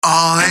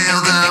All hail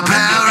the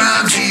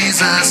power of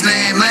Jesus'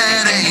 name,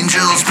 let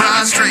angels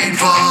prostrate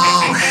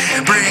fall.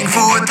 Bring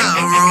forth the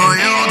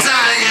royal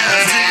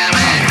diadem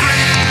and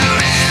crown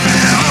him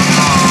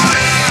Lord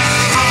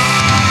of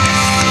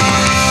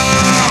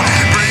all.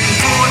 Bring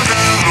forth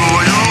the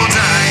royal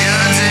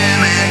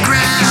diadem and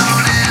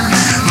crown him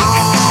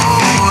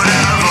Lord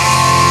of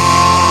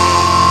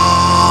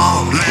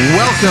all.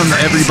 Welcome,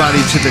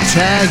 everybody, to the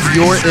Tag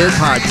Your It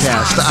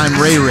podcast. I'm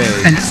Ray Ray.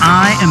 And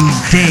I am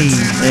Dave.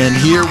 And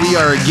here we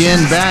are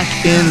again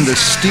back in the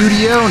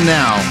studio.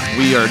 Now,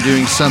 we are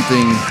doing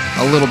something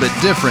a little bit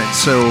different.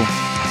 So,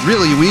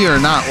 really, we are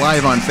not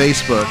live on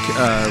Facebook.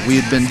 We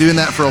had been doing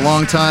that for a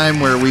long time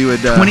where we would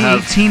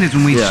 2018 is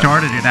when we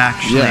started it,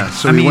 actually. Yeah,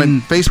 so we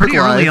went Facebook pretty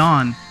Live. early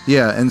on.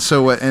 Yeah, and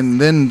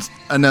then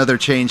another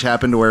change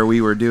happened where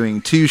we were doing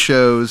two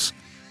shows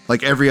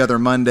like every other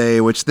Monday,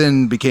 which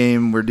then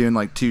became we're doing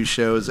like two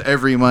shows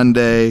every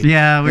Monday.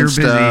 Yeah, we were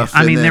busy.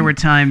 I mean, there were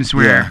times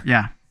where,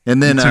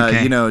 And then,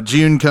 okay.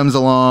 June comes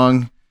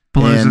along.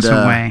 Blows us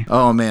away.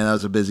 Oh man, that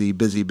was a busy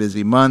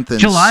month.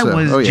 And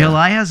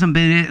July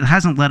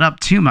hasn't let up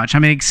too much. I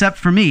mean, except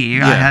for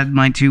me, I had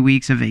my 2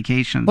 weeks of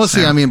vacation. Well,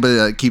 see, I mean, but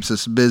it keeps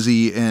us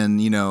busy,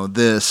 and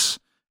this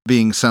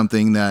being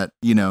something that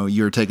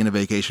you're taking a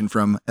vacation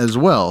from as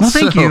well. Well,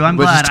 thank you. I'm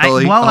glad.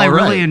 I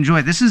really enjoy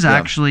it. This is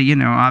actually,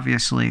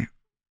 obviously,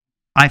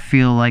 I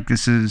feel like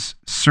this is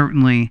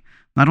certainly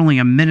not only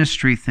a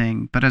ministry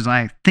thing, but as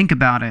I think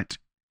about it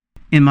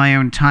in my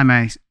own time,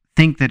 I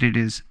think that it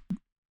is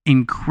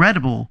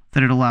incredible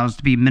that it allows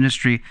to be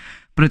ministry,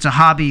 but it's a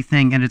hobby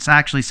thing, and it's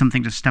actually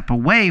something to step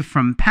away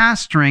from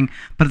pastoring,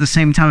 but at the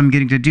same time I'm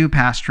getting to do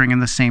pastoring in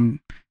the same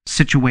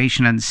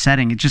situation and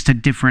setting. It's just a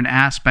different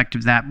aspect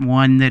of that,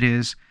 one that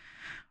is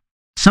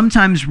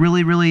sometimes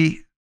really,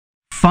 really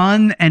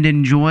fun and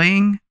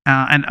enjoying,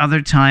 and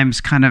other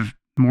times kind of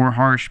more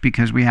harsh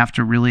because we have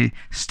to really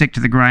stick to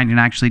the grind and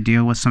actually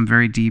deal with some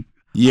very deep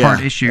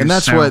hard issues. And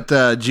that's what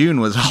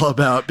June was all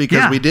about,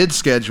 because we did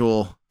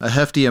schedule a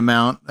hefty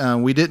amount.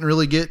 We didn't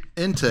really get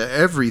into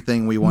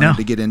everything we wanted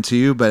to get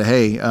into, but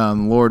hey,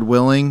 Lord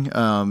willing,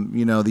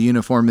 the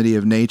uniformity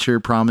of nature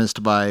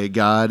promised by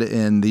God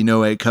in the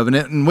Noahic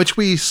covenant, in which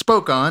we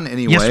spoke on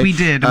anyway. Yes, we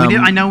did.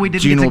 I know we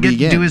didn't get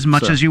to do as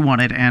much as you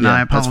wanted, and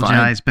I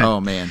apologize. But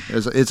oh man,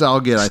 it's all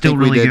good. Still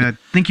really good. I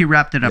think you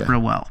wrapped it up real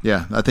well.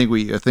 Yeah, I think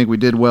we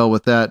did well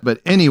with that.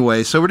 But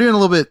anyway, so we're doing a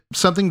little bit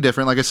something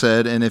different, like I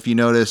said. And if you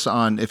notice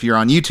if you're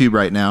on YouTube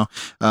right now,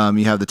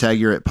 you have the Tag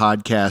Your It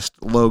podcast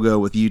logo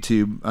with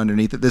YouTube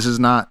underneath it. This is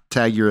not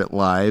Tag Your It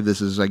Live.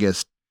 This is, I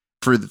guess,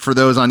 for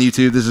those on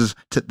YouTube, this is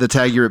the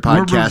Tag Your It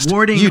podcast. We're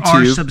rewarding YouTube.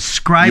 Our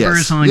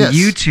subscribers on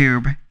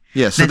YouTube.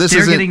 Yes, so that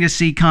they're getting to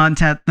see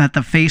content that the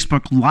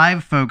Facebook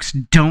Live folks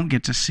don't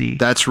get to see.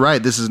 That's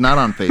right. This is not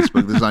on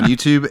Facebook. This is on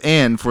YouTube.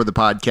 And for the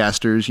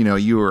podcasters,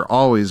 you are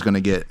always going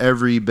to get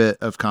every bit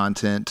of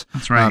content.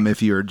 That's right.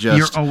 If you're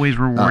you're always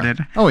rewarded.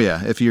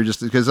 If you're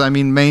just, because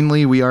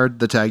mainly we are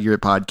the Tag Your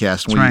It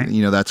podcast. That's right.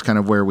 That's kind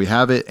of where we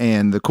have it.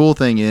 And the cool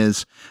thing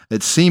is,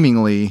 it's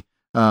seemingly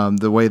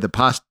the way the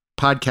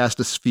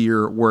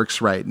podcastosphere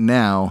works right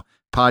now.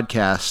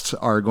 Podcasts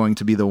are going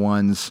to be the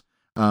ones.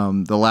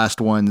 The last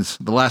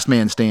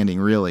man standing,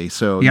 really.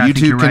 So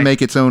YouTube can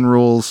make its own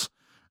rules.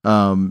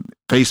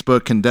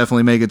 Facebook can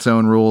definitely make its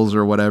own rules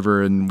or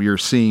whatever, and we're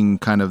seeing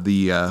kind of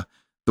the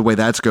way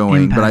that's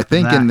going. But I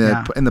think in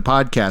the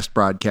podcast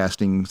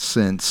broadcasting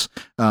sense,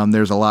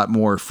 there's a lot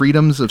more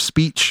freedoms of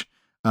speech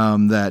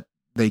that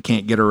they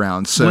can't get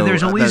around. So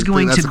there's always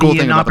going to be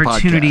an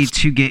opportunity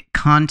to get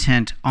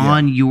content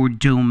on your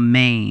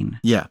domain.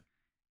 Yeah.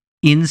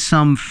 In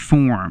some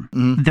form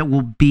that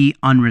will be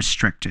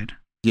unrestricted.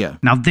 Yeah.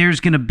 Now, there's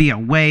going to be a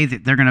way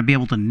that they're going to be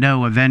able to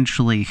know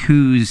eventually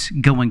who's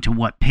going to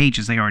what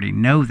pages. They already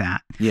know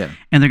that. Yeah.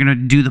 And they're going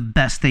to do the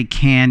best they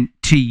can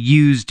to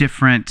use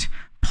different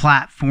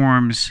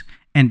platforms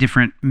and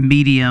different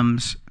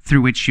mediums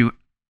through which you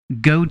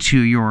go to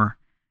your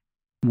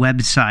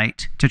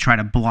website to try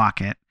to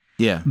block it.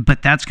 Yeah.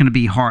 But that's going to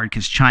be hard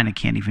because China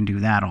can't even do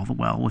that all the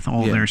well with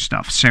all their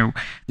stuff. So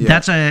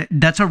that's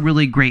a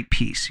really great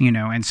piece,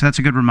 and so that's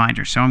a good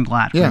reminder. So I'm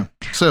glad. Yeah.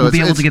 So we'll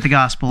be able to get the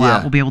gospel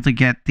out. We'll be able to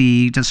get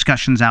the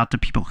discussions out to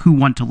people who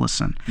want to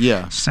listen.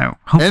 Yeah. So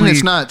hopefully, and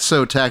it's not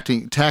so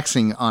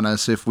taxing on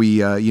us if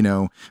we,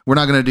 we're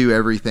not going to do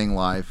everything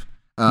live.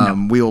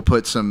 We will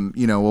put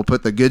we'll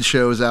put the good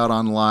shows out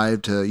on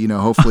live to,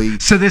 hopefully.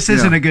 So this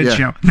isn't a good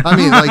show. I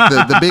mean, like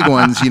the big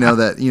ones,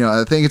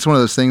 I think it's one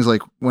of those things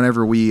like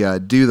whenever we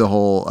do the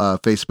whole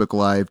Facebook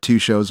Live 2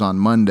 shows on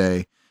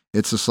Monday,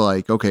 it's just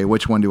like, okay,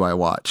 which one do I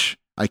watch?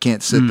 I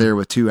can't sit there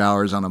with 2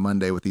 hours on a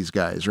Monday with these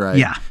guys, right?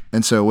 Yeah.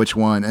 And so which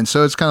one? And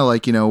so it's kind of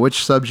like,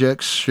 which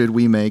subjects should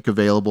we make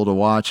available to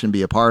watch and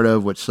be a part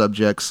of? Which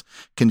subjects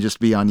can just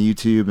be on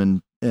YouTube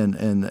and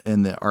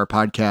our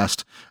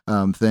podcast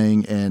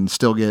thing, and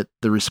still get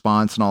the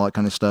response and all that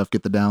kind of stuff,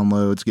 get the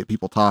downloads, get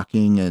people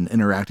talking and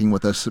interacting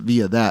with us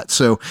via that.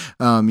 So,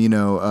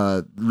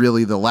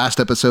 really the last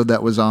episode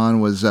that was on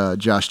was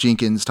Josh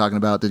Jenkins talking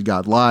about Did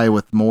God Lie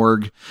with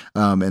Morg,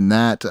 and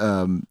that,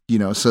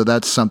 so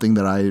that's something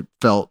that I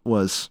felt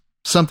was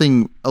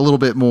something a little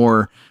bit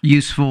more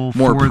useful,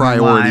 more for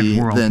priority the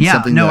live world. than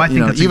something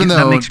that, even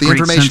though the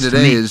information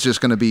today is just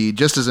going to be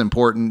just as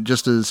important,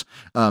 just as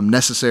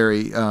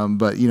necessary.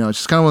 But it's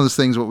just kind of one of those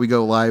things what we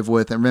go live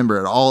with. And remember,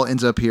 it all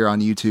ends up here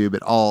on YouTube.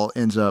 It all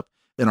ends up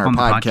in our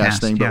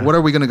podcast thing. But what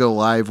are we going to go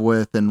live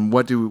with, and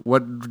what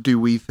do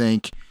we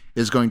think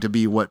is going to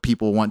be what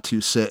people want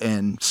to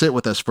sit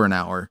with us for an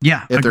hour?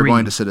 Yeah, if they're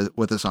going to sit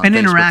with us on and Facebook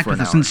interact for with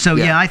an us. hour. And so,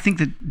 I think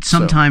that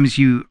sometimes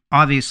you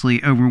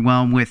obviously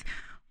overwhelm with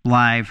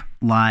live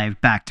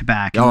back to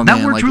back.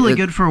 That worked really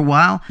good for a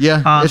while.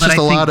 Yeah, but I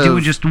think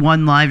doing just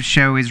one live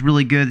show is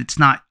really good. It's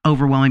not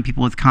overwhelming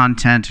people with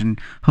content, and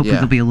hopefully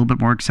they'll be a little bit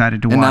more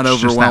excited to watch. And not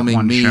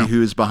overwhelming me, show.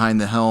 Who's behind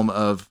the helm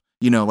of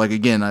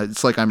again,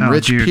 it's like I'm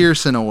Rich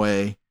Pierce in a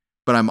way,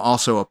 but I'm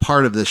also a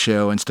part of the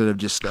show instead of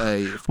just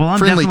a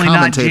friendly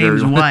commentator.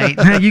 Not James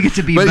White. You get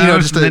to be but,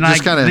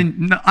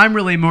 both. I'm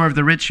really more of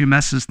the Rich who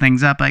messes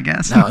things up, I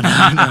guess.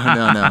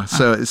 No.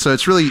 So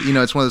it's really,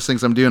 it's one of those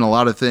things. I'm doing a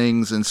lot of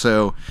things, and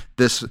so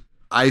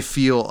I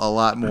feel a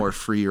lot more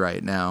free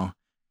right now.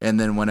 And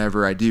then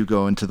whenever I do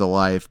go into the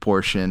live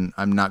portion,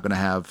 I'm not going to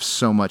have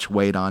so much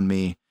weight on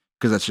me,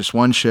 because that's just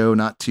one show,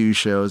 not two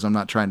shows. I'm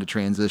not trying to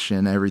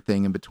transition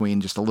everything in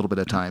between, just a little bit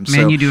of time.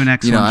 Man, you do an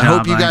excellent job. I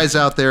hope you guys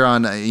out there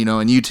on, on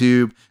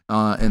YouTube,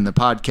 in the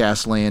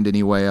podcast land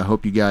anyway, I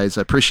hope you guys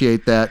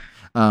appreciate that.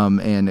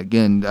 And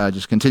again,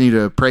 just continue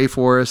to pray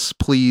for us.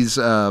 Please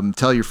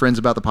tell your friends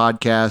about the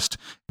podcast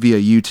via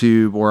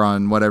YouTube or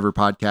on whatever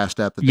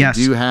podcast app that they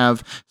do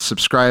have.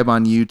 Subscribe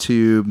on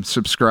YouTube.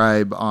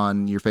 Subscribe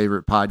on your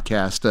favorite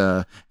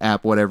podcast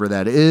app, whatever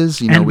that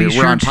is.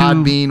 We're on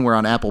Podbean. We're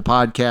on Apple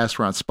Podcasts.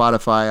 We're on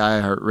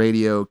Spotify,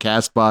 iHeartRadio,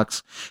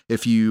 CastBox.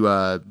 If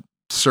you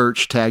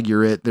search Tag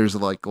Your It, there's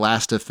like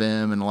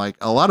Last.fm and like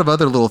a lot of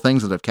other little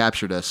things that have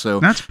captured us. So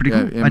that's pretty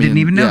cool. I didn't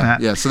even know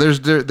that. Yeah. So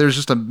there's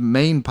just a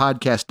main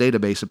podcast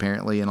database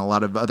apparently, and a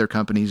lot of other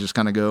companies just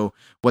kind of go,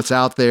 what's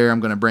out there, I'm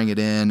going to bring it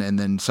in. And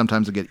then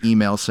sometimes I get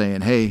emails saying,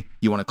 hey,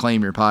 you want to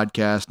claim your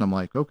podcast? And I'm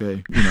like,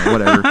 okay,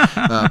 whatever.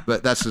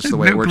 But that's just the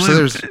way it works.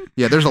 So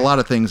there's a lot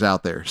of things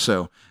out there.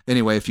 So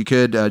anyway, if you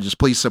could just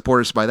please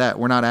support us by that.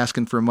 We're not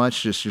asking for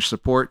much, just your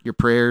support, your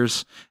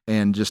prayers,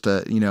 and just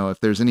if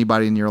there's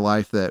anybody in your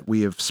life that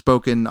we have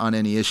spoken on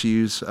any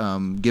issues,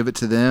 give it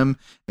to them.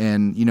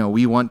 And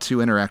we want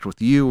to interact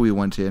with you. We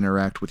want to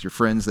interact with your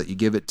friends that you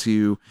give it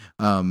to.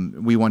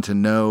 We want to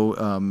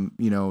know,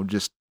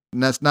 just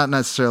that's not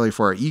necessarily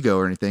for our ego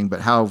or anything,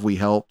 but how have we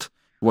helped?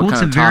 What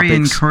kind of very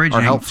topics encouraging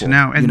are helpful, to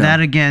know. And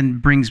that again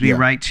brings me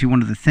right to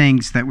one of the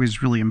things that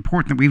was really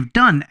important that we've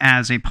done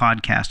as a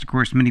podcast. Of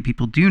course, many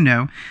people do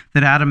know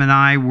that Adam and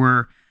I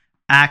were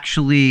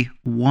actually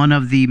one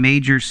of the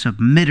major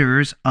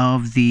submitters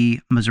of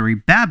the Missouri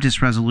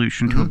Baptist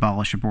resolution to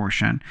abolish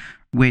abortion,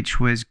 which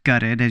was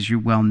gutted, as you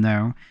well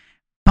know.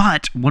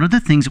 But one of the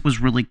things that was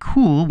really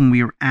cool when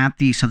we were at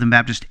the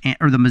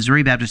the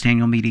Missouri Baptist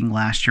annual meeting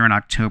last year in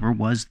October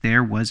was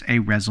there was a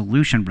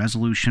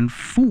resolution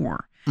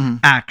 4,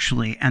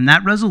 actually. And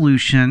that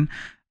resolution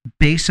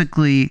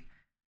basically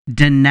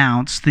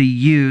denounced the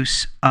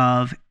use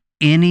of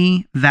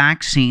any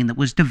vaccine that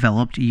was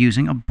developed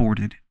using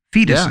aborted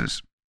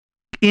fetuses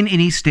in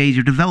any stage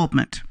of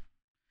development.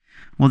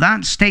 Well,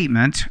 that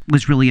statement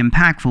was really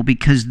impactful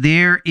because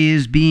there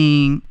is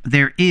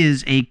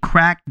a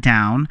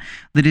crackdown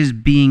that is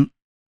being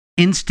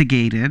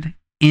instigated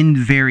in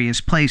various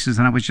places.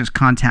 And I was just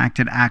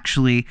contacted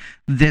actually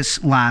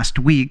this last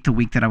week, the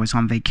week that I was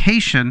on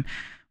vacation,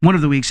 one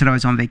of the weeks that I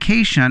was on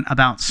vacation,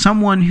 about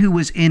someone who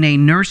was in a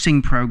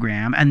nursing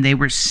program, and they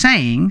were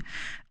saying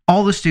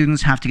all the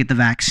students have to get the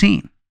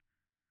vaccine.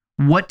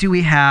 What do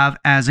we have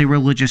as a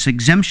religious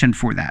exemption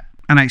for that?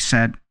 And I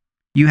said,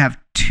 you have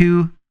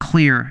 2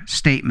 clear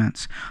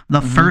statements. The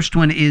first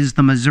one is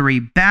the Missouri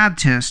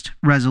Baptist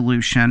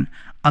resolution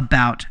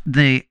about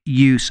the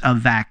use of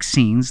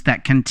vaccines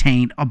that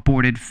contain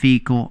aborted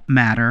fecal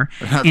matter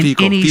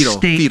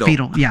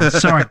fetal. Yeah,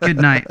 sorry. Good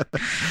night.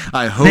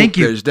 I hope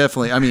there's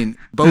definitely,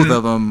 both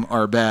of them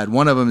are bad.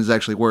 One of them is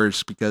actually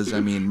worse because,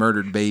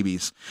 murdered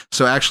babies.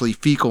 So actually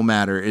fecal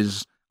matter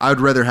I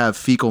would rather have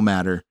fecal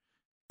matter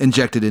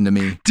injected into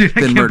me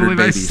than murdered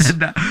babies. I said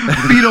that.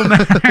 Fetal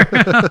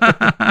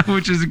matter,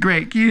 which is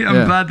great.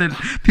 I'm glad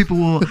that people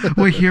will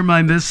hear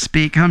my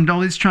misspeak. I'm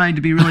always trying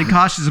to be really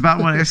cautious about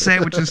what I say,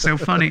 which is so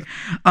funny.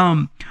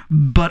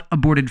 But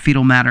aborted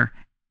fetal matter,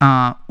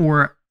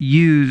 or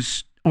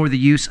the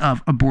use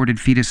of aborted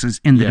fetuses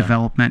in the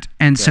development.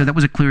 And so that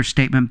was a clear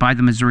statement by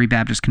the Missouri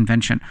Baptist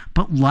Convention.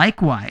 But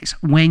likewise,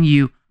 when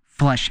you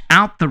flesh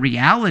out the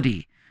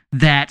reality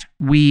that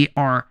we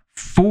are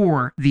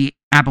for the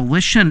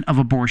abolition of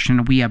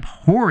abortion, we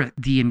abhor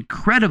the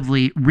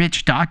incredibly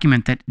rich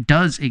document that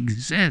does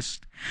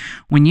exist.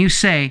 When you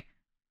say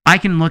I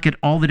can look at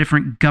all the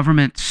different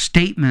government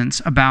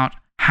statements about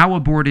how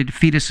aborted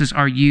fetuses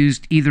are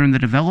used either in the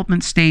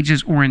development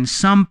stages or in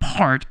some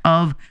part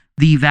of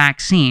the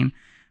vaccine.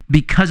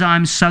 Because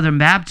I'm Southern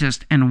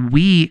Baptist and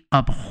we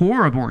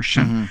abhor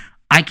abortion,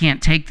 I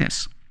can't take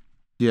this.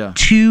 Yeah.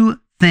 2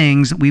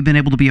 things that we've been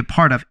able to be a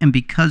part of, and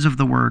because of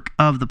the work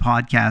of the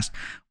podcast,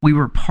 we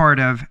were part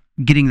of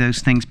getting those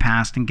things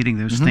passed and getting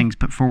those things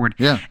put forward.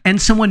 Yeah.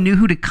 And someone knew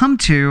who to come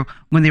to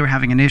when they were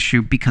having an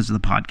issue because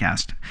of the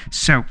podcast.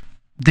 So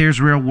there's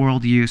real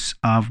world use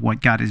of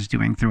what God is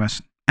doing through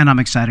us. And I'm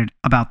excited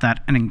about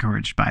that and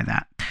encouraged by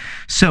that.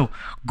 So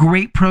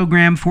great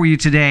program for you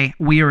today.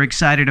 We are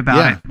excited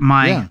about it.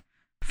 My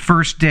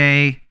first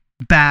day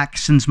back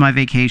since my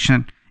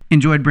vacation.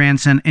 Enjoyed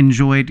Branson.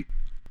 Enjoyed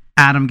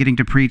Adam getting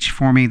to preach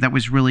for me. That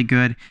was really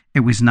good. It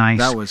was nice.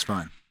 That was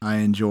fun. I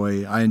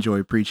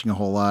enjoy preaching a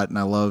whole lot, and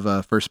I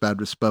love First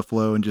Baptist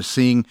Buffalo and just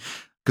seeing,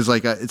 because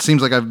it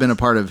seems like I've been a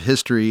part of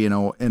history in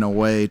a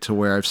way to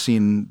where I've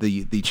seen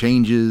the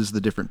changes, the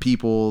different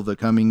people, the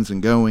comings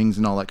and goings,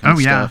 and all that kind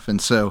of stuff.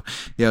 And so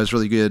it was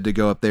really good to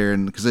go up there,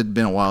 and because it'd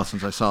been a while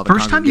since I saw the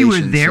first time you were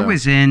there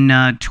was in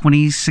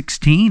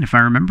 2016, if I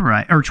remember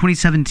right, or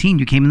 2017.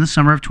 You came in the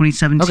summer of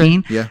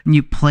 2017. Okay, yeah.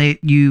 And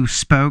you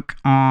spoke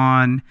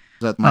on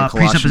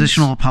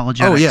presuppositional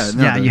apologetics.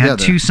 Oh yeah, you had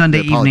 2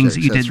 Sunday evenings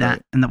that you did that,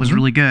 right. And that was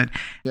really good.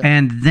 Yeah.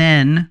 And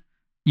then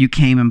you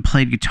came and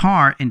played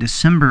guitar in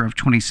December of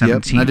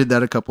 2017. Yep, I did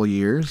that a couple of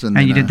years. And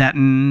you did that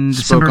in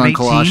December of 2018.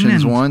 Spoke on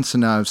Colossians once,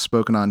 and now I've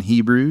spoken on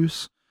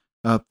Hebrews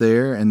up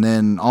there, and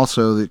then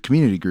also the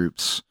community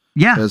groups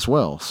as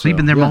well. So you've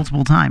been there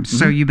multiple times.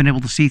 So you've been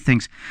able to see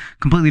things.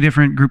 Completely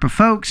different group of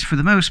folks for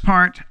the most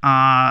part,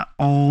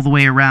 all the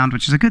way around,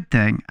 which is a good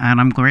thing. And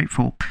I'm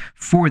grateful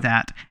for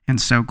that, and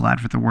so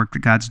glad for the work that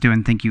God's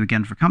doing. Thank you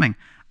again for coming.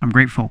 I'm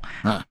grateful.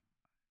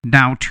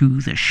 Now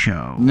to the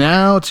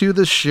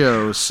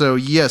show. So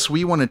yes,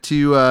 we wanted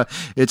to,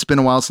 it's been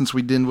a while since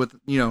we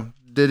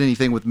did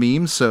anything with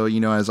memes. So,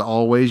 as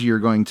always, you're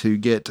going to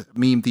get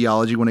meme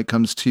theology when it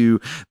comes to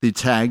the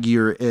Tag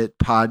Your It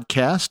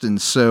podcast. And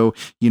so,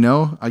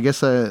 I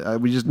guess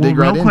we just dig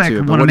right into it.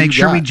 I want to make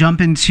sure we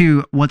jump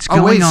into what's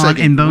going on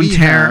in Bonne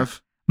Terre,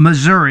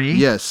 Missouri.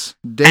 Yes,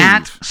 Dave.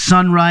 At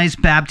Sunrise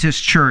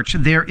Baptist Church.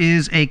 There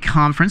is a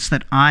conference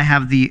that I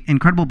have the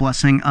incredible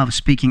blessing of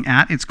speaking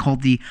at. It's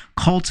called the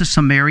Call to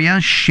Samaria,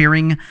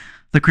 Sharing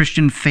the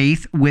Christian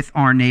Faith with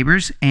Our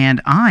Neighbors.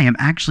 And I am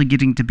actually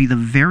getting to be the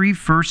very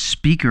first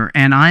speaker.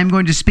 And I'm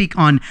going to speak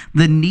on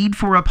the need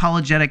for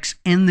apologetics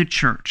in the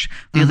church.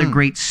 The other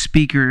great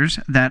speakers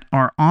that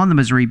are on the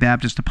Missouri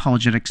Baptist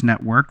Apologetics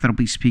Network that'll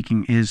be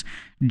speaking is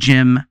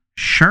Jim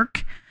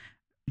Shirky.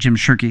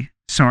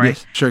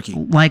 Yes,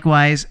 Shirky.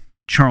 Likewise,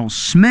 Charles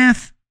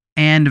Smith,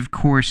 and of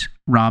course,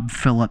 Rob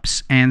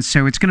Phillips. And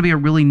so it's going to be a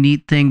really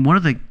neat thing. One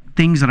of the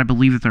things that I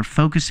believe that they're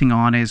focusing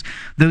on is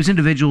those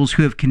individuals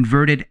who have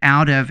converted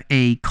out of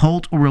a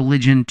cult or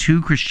religion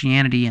to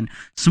Christianity and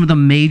some of the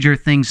major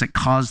things that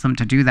cause them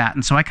to do that.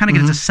 And so I kind of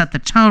get to set the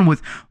tone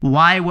with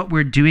why what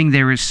we're doing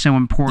there is so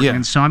important. Yeah.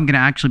 And so I'm going to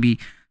actually be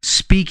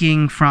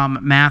speaking from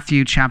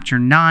Matthew chapter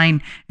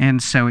 9,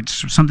 and so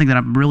it's something that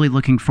I'm really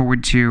looking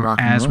forward to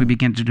as we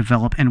begin to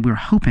develop, and we're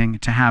hoping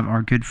to have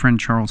our good friend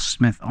Charles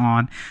Smith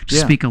on to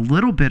speak a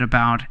little bit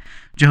about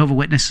Jehovah's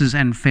Witnesses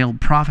and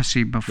failed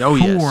prophecy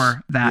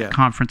before that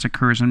conference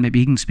occurs, and maybe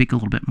he can speak a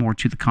little bit more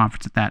to the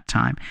conference at that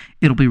time.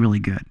 It'll be really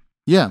good.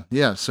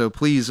 Yeah. So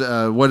please,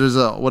 what is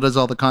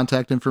all the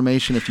contact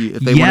information if they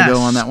want to go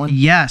on that one?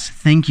 Yes,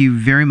 thank you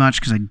very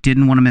much, because I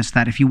didn't want to miss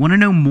that. If you want to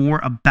know more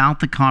about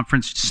the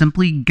conference,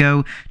 simply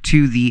go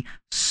to the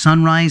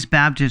Sunrise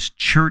Baptist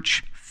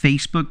Church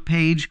Facebook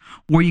page,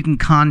 or you can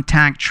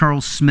contact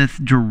Charles Smith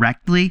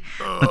directly.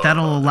 But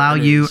that'll allow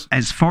you,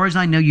 as far as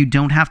I know, you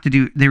don't have to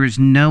do. There is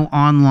no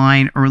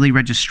online early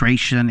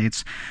registration.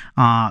 It's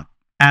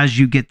as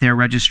you get their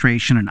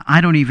registration. And I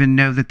don't even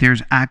know that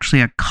there's actually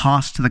a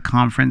cost to the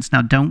conference.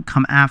 Now, don't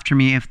come after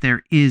me if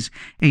there is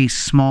a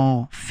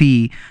small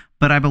fee,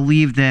 but I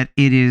believe that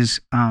it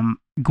is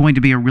going to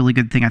be a really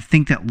good thing. I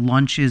think that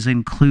lunch is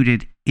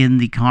included in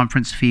the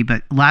conference fee,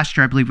 but last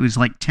year I believe it was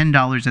like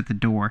 $10 at the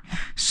door.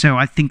 So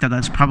I think that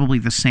that's probably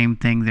the same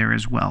thing there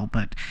as well.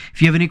 But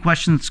if you have any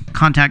questions,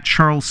 contact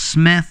Charles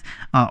Smith,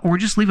 or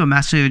just leave a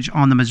message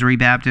on the Missouri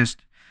Baptist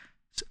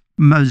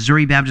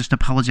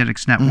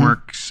Apologetics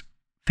Network's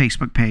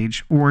Facebook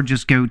page, or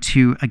just go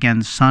to,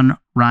 again,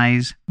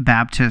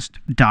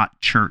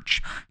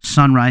 sunrisebaptist.church.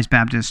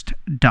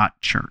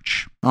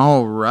 Sunrisebaptist.church.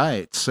 All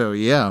right. So,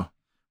 well,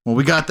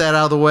 we got that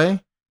out of the way.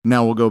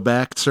 Now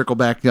we'll circle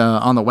back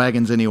on the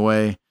wagons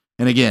anyway.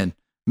 And again,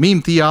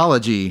 meme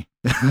theology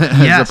is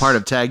a part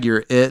of Tag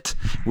Your It.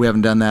 We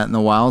haven't done that in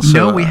a while.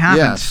 So, no, we haven't.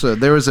 Yeah, so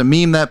there was a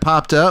meme that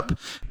popped up,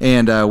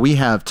 and we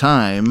have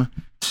time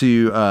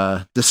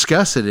to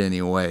discuss it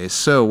anyway.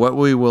 So what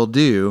we will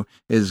do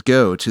is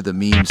go to the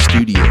meme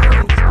studio.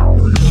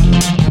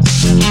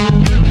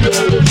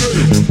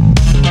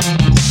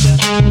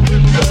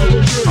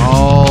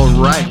 All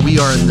right, we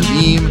are in the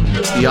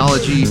Meme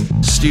Theology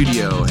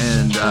Studio,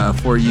 and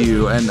for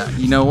you. And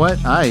you know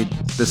what?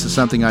 This is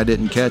something I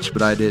didn't catch,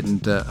 but I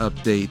didn't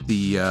update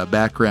the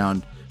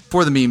background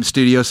for the Meme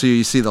Studio, so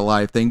you see the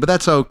live thing, but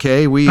that's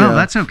okay.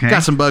 That's okay.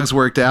 Got some bugs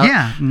worked out.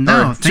 Yeah,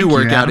 no, to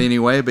work out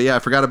anyway. But yeah, I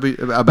forgot about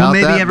that. Well,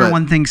 maybe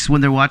everyone thinks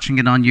when they're watching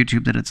it on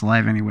YouTube that it's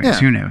live anyways. Yeah.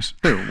 Who knows?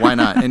 Why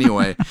not?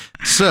 Anyway,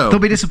 so they'll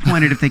be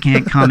disappointed if they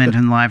can't comment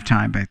in live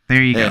time. But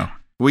there you go.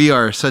 We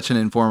are such an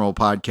informal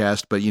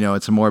podcast, but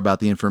it's more about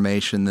the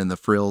information than the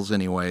frills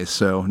anyway.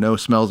 So no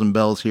smells and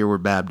bells here. We're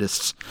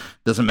Baptists.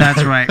 Doesn't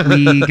matter. That's right.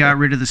 We got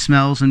rid of the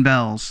smells and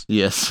bells.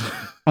 Yes.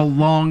 A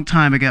long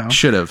time ago.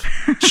 Should have.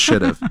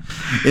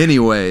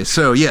 Anyway,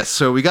 so yes.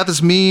 So we got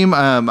this meme.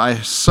 I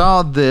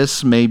saw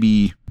this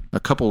maybe a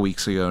couple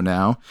weeks ago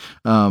now.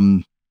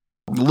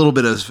 A little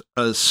bit of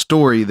a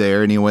story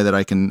there anyway that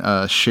I can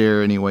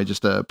share anyway,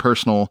 just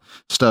personal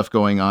stuff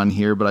going on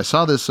here. But I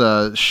saw this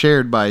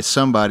shared by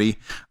somebody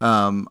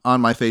on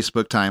my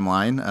Facebook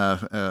timeline,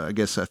 I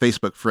guess a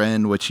Facebook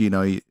friend, which,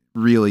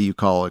 you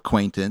call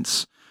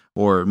acquaintance,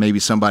 or maybe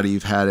somebody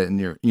you've had it in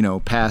your,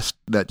 past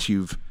that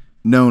you've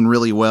known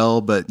really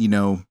well, but,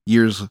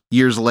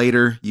 years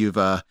later you've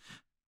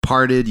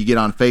parted, you get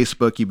on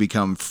Facebook, you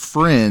become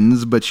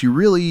friends, but you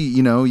really,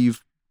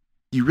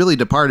 you really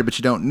departed, but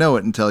you don't know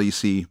it until you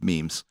see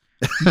memes.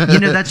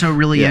 That's a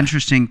really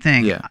interesting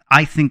thing. Yeah.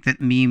 I think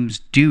that memes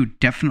do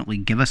definitely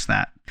give us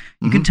that.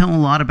 You can tell a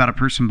lot about a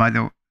person by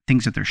the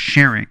things that they're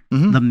sharing,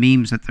 the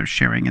memes that they're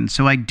sharing. And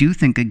so I do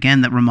think,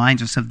 again, that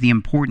reminds us of the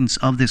importance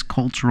of this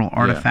cultural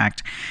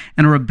artifact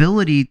and our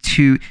ability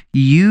to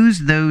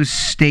use those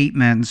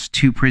statements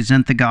to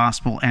present the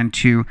gospel and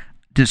to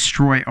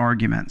destroy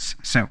arguments.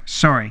 So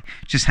sorry,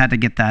 just had to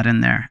get that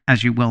in there,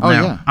 as you will know.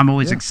 Yeah. I'm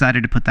always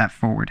excited to put that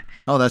forward.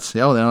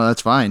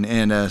 That's fine.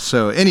 And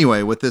so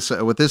anyway, with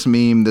this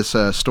meme, this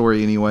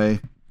story anyway,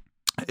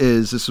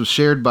 this was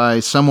shared by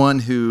someone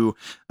who,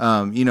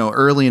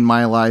 early in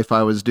my life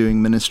I was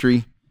doing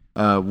ministry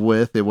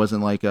with. It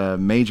wasn't like a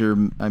major,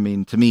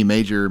 to me,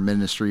 major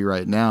ministry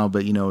right now,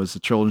 but it was a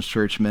children's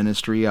church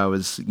ministry. I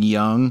was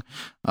young.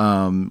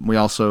 We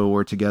also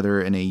were together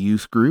in a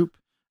youth group.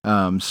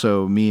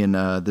 So me and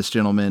this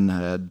gentleman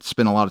had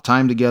spent a lot of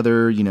time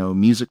together,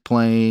 music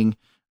playing,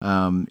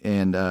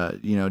 and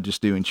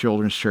just doing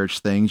children's church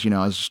things.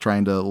 I was just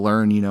trying to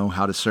learn,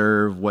 how to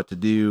serve, what to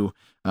do.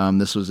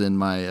 This was in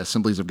my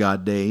Assemblies of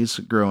God days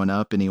growing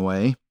up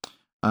anyway.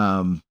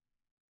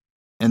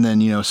 And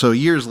then, so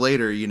years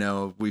later,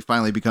 we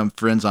finally become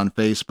friends on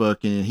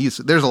Facebook, and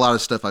there's a lot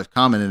of stuff I've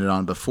commented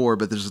on before,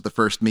 but this is the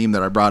first meme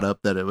that I brought up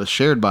that it was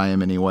shared by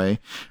him anyway.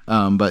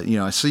 But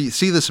I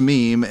see this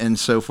meme. And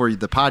so for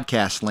the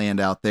podcast land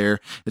out there,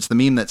 it's the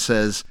meme that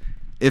says,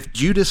 if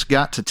Judas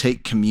got to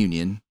take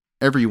communion,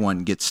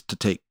 everyone gets to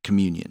take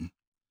communion.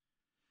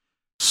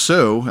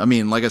 So,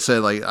 like I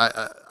said,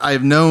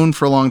 I've known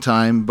for a long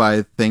time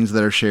by things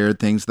that are shared,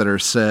 things that are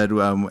said,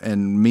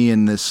 and me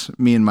and this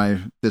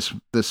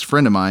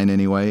friend of mine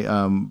anyway,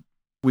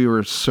 we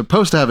were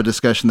supposed to have a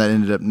discussion that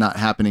ended up not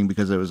happening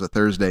because it was a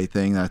Thursday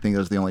thing. I think it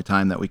was the only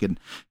time that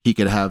he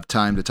could have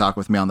time to talk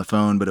with me on the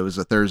phone, but it was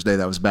a Thursday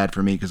that was bad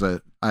for me because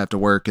I have to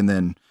work and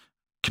then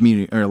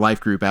community or life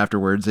group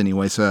afterwards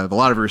anyway, so I have a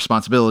lot of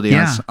responsibility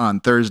on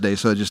Thursday,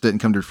 so it just didn't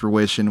come to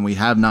fruition. We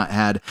have not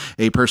had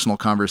a personal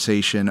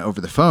conversation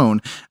over the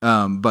phone,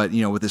 but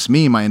with this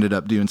meme I ended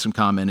up doing some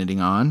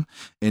commenting on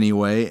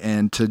anyway,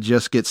 and to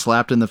just get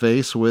slapped in the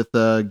face with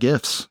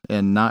gifts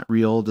and not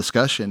real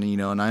discussion,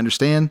 and I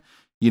understand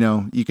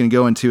you can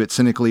go into it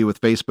cynically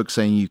with Facebook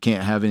saying you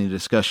can't have any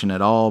discussion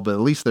at all, but at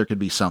least there could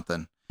be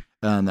something.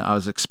 And I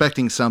was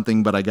expecting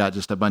something, but I got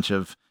just a bunch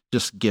of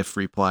just GIF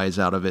replies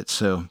out of it.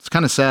 So it's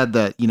kind of sad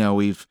that,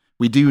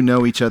 we do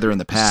know each other in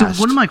the past.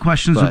 So one of my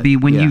questions would be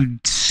when you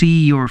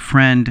see your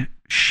friend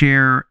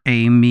share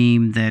a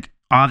meme that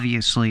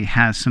obviously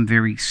has some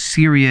very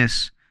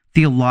serious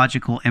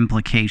theological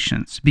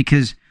implications,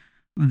 because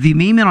the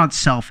meme in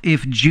itself,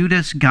 if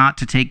Judas got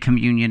to take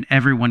communion,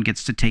 everyone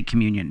gets to take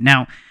communion.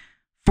 Now,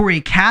 for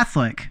a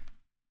Catholic,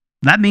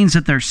 that means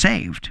that they're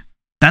saved.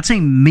 That's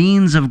a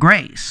means of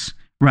grace.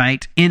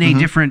 Right, in a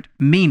different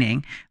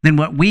meaning than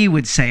what we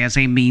would say as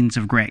a means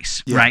of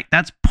grace, right?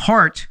 That's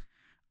part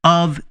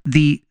of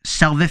the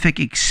salvific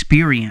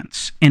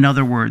experience, in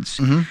other words.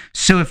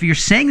 So if you're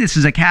saying this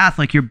as a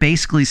Catholic, you're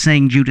basically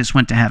saying Judas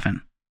went to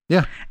heaven.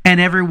 Yeah.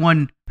 And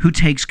everyone who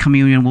takes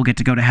communion will get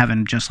to go to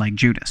heaven just like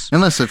Judas.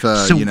 Unless if,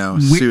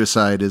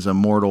 suicide is a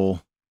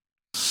mortal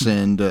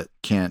sin that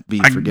can't be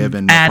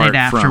forgiven. Added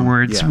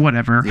afterwards,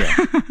 whatever.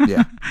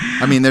 Yeah.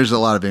 There's a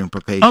lot of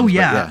implications. Oh,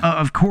 yeah,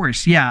 of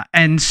course. Yeah.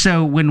 And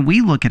so when we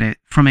look at it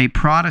from a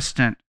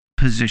Protestant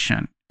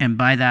position, and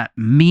by that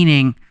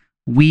meaning,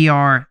 we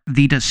are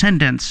the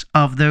descendants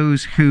of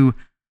those who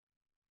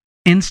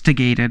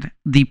instigated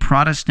the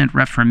Protestant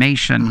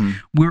Reformation,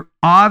 we're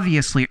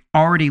obviously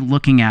already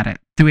looking at it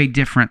through a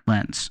different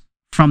lens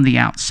from the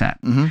outset.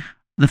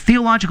 The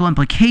theological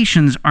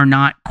implications are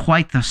not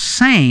quite the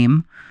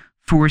same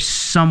for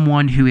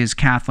someone who is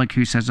Catholic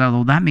who says, oh,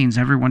 well, that means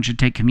everyone should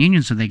take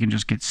communion so they can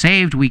just get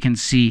saved. We can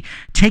see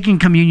taking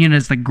communion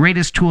as the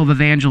greatest tool of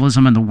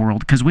evangelism in the world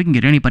because we can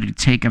get anybody to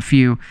take a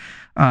few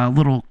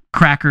little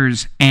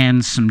crackers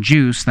and some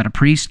juice that a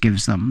priest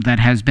gives them that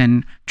has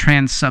been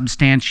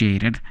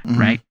transubstantiated,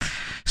 right?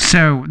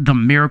 So the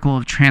miracle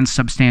of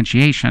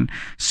transubstantiation.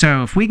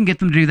 So if we can get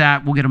them to do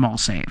that, we'll get them all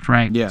saved,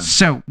 right? Yeah.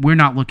 So we're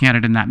not looking at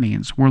it in that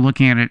means. We're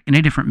looking at it in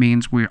a different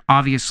means. We're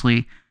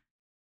obviously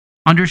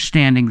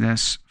understanding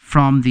this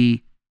from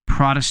the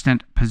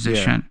Protestant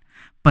position,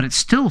 but it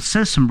still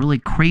says some really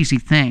crazy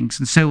things.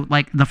 And so,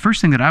 like, the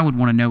first thing that I would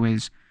want to know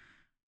is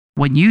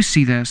when you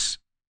see this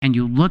and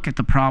you look at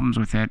the problems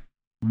with it,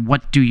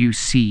 what do you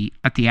see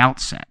at the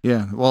outset?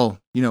 Yeah.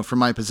 Well, from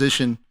my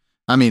position,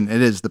 I mean,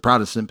 it is the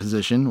Protestant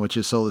position, which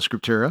is sola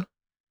scriptura.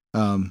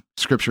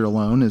 Scripture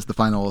alone is the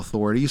final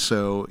authority.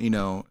 So,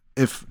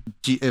 if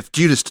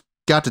Judas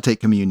got to take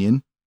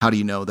communion, how do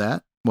you know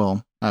that?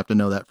 Well, I have to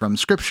know that from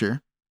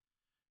Scripture.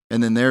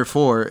 And then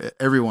therefore,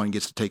 everyone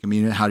gets to take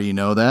communion. How do you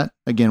know that?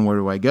 Again, where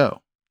do I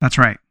go? That's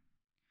right.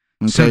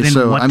 Okay, so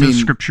then what does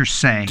Scripture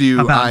say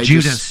about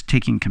Judas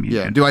taking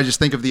communion? Yeah. Do I just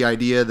think of the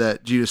idea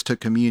that Judas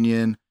took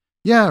communion?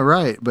 Yeah,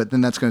 right. But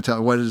then that's going to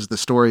tell what is the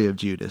story of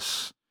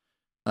Judas?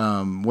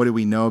 What do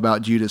we know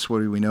about Judas? What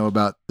do we know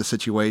about the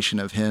situation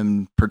of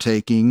him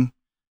partaking,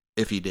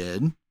 if he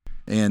did?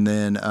 And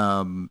then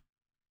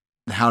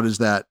how does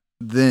that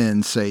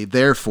then say,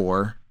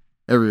 therefore,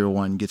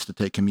 everyone gets to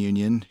take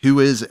communion?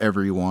 Who is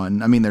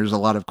everyone? I mean, there's a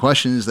lot of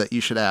questions that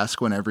you should ask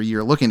whenever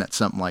you're looking at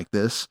something like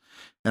this.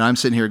 And I'm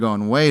sitting here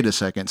going, wait a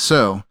second.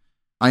 So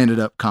I ended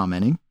up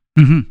commenting.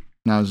 And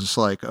I was just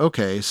like,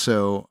 okay,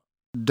 so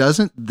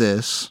doesn't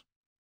this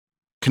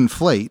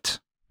conflate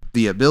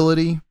the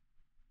ability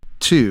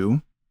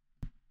to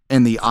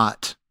and the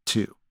ought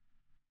to?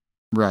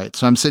 Right.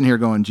 So I'm sitting here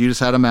going, Judas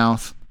had a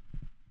mouth.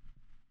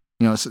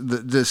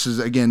 This is,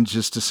 again,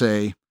 just to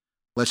say,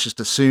 let's just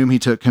assume he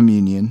took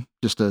communion,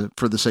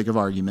 for the sake of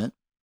argument.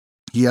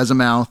 He has a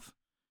mouth.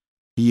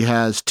 He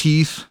has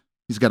teeth.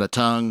 He's got a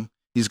tongue.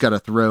 He's got a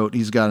throat.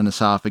 He's got an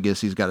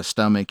esophagus. He's got a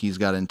stomach. He's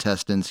got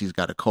intestines. He's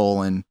got a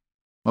colon.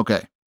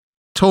 Okay.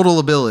 Total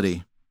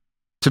ability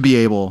to be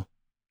able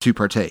to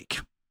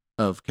partake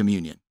of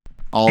communion.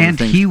 And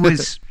he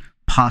was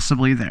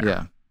possibly there.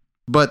 Yeah.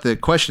 But the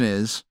question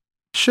is,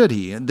 should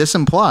he? And this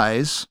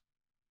implies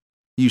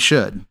you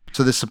should.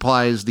 So this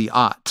implies the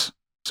ought.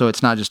 So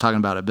it's not just talking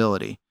about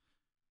ability.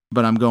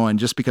 But I'm going,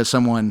 just because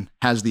someone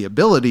has the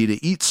ability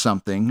to eat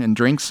something and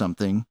drink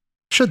something,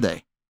 should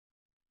they?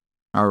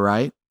 All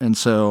right. And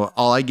so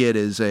all I get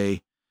is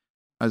this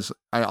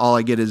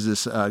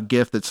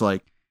gift that's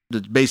like,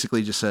 that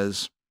basically just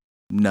says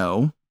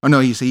no. Oh no,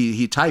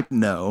 he typed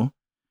no.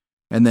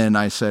 And then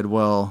I said,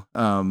 well,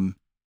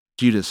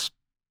 Judas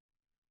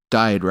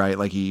died, right?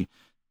 Like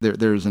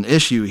there's an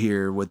issue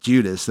here with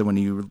Judas that when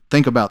you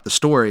think about the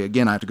story,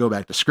 again, I have to go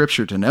back to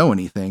Scripture to know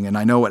anything. And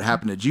I know what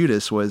happened to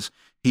Judas was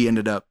he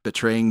ended up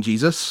betraying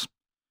Jesus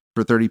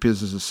for 30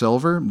 pieces of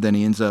silver. Then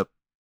he ends up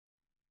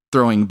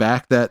throwing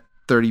back that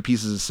 30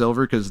 pieces of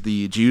silver because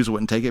the Jews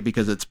wouldn't take it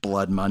because it's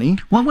blood money.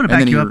 Well, I want to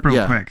back you up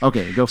real quick.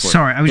 Okay, go for it.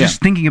 Sorry, I was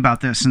just thinking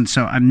about this, and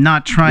so I'm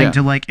not trying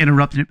to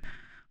interrupt it,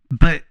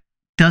 but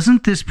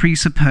doesn't this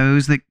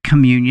presuppose that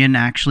communion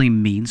actually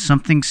means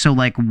something? So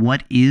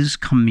what is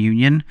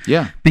communion?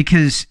 Yeah.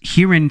 Because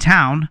here in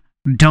town,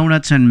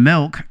 donuts and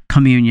milk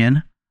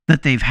communion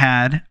that they've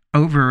had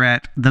over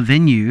at the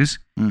venues,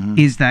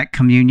 is that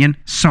communion?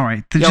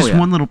 Sorry, there's just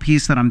one little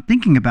piece that I'm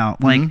thinking about.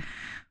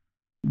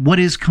 What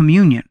is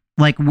communion?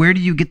 Where do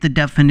you get the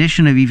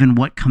definition of even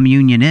what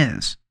communion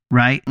is,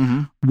 right?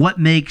 What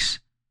makes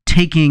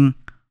taking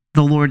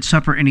the Lord's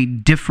Supper any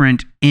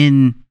different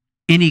in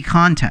any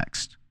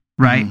context,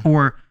 right?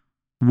 Or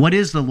what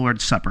is the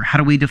Lord's Supper? How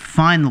do we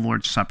define the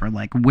Lord's Supper?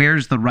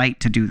 Where's the right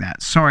to do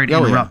that? Sorry to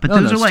interrupt, but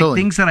those are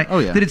things that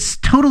that it's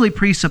totally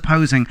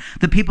presupposing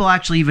that people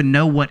actually even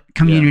know what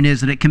communion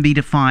is, that it can be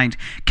defined.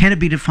 Can it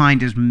be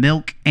defined as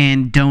milk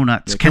and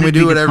donuts? Can we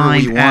do whatever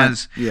we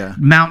want? As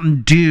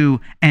Mountain Dew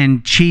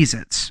and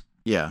Cheez-Its?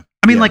 Yeah.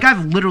 I mean,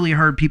 I've literally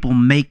heard people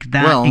make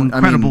that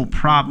incredible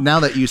problem. Now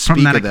that you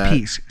speak of that,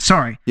 piece.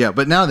 Sorry. Yeah,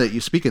 but now that you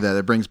speak of that,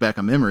 it brings back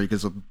a memory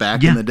because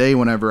back in the day,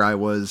 whenever I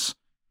was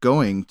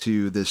going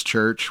to this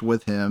church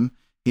with him,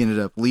 he ended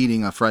up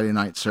leading a Friday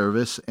night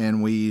service,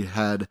 and we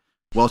had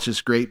Welch's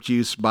grape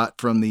juice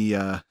bought from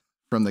the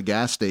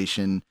gas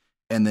station,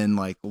 and then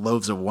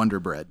loaves of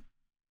Wonder Bread.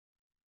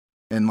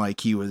 And I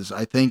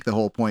think the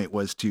whole point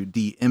was to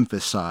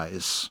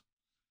de-emphasize.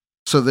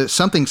 So that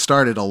something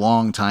started a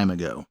long time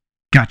ago.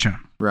 Gotcha.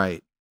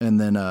 Right. And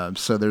then,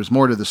 so there's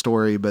more to the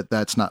story, but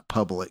that's not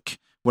public.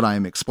 What I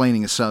am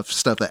explaining is stuff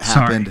that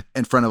happened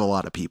in front of a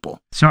lot of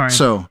people. Sorry.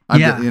 So, I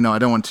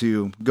don't want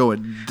to go.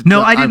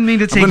 No, I didn't mean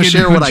to take it. I'm going to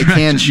share what I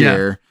can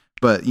share,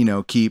 but,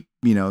 keep,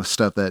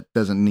 stuff that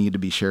doesn't need to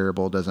be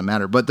shareable doesn't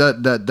matter. But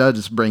that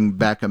does bring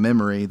back a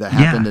memory that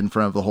happened in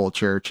front of the whole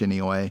church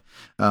anyway,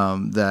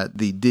 that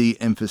the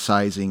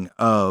de-emphasizing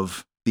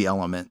of the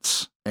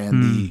elements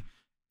and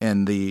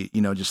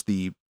just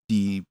the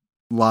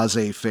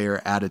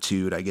laissez-faire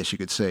attitude, I guess you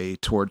could say,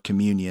 toward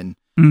communion.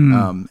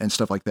 And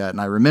stuff like that. And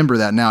I remember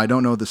that now. I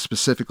don't know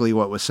specifically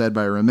what was said,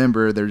 but I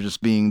remember there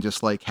just being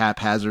just like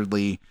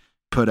haphazardly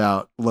put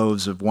out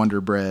loaves of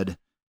Wonder Bread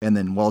and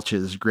then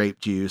Welch's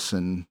grape juice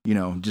and,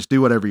 just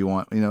do whatever you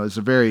want. It's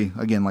a very,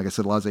 again, like I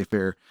said,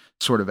 laissez-faire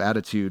sort of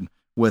attitude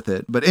with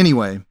it. But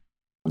anyway,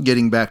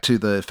 getting back to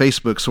the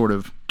Facebook sort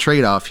of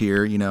trade-off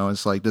here,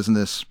 it's like, doesn't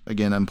this,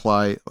 again,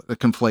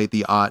 conflate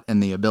the ought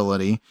and the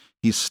ability?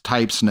 He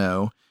types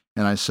no.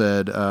 And I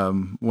said,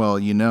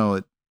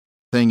 well,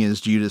 thing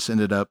is, Judas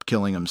ended up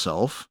killing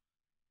himself.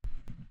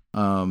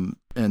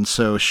 And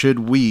so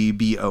should we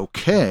be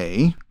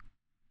okay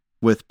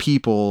with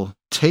people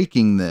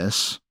taking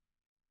this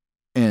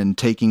and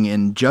taking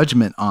in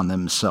judgment on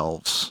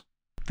themselves?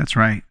 That's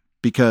right.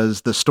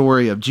 Because the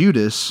story of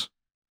Judas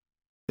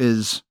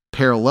is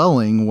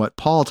paralleling what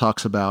Paul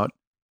talks about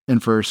in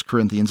 1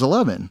 Corinthians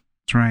 11.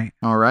 That's right.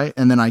 All right.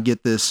 And then I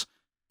get this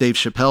Dave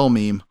Chappelle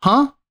meme,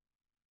 huh?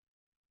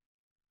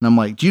 And I'm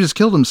like, Judas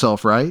killed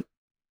himself, right?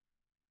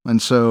 And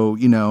so,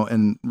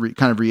 kind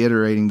of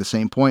reiterating the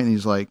same point. And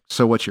he's like,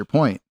 so what's your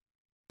point?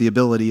 The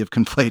ability of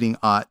conflating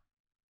ought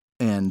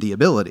and the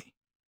ability.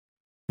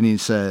 And he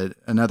said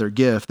another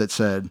gift that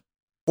said,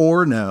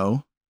 or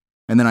no.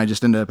 And then I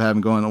just ended up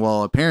going,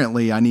 well,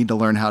 apparently I need to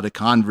learn how to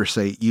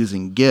conversate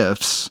using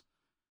gifts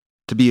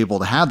to be able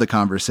to have the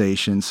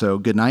conversation. So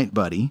good night,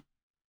 buddy.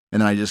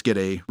 And then I just get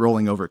a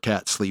rolling over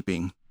cat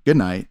sleeping. Good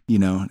night,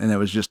 and it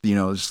was just,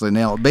 just the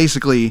nail.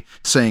 Basically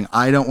saying,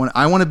 I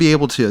want to be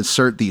able to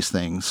assert these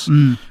things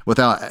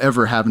without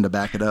ever having to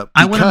back it up.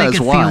 I want to make a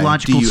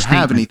theological do you statement.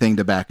 have anything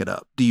to back it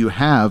up? Do you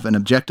have an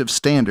objective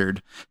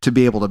standard to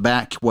be able to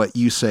back what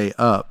you say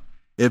up?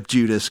 If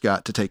Judas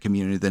got to take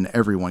communion, then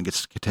everyone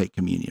gets to take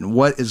communion.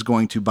 What is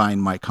going to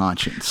bind my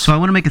conscience? So I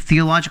want to make a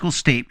theological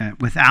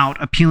statement without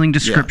appealing to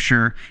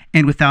Scripture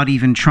and without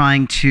even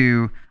trying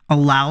to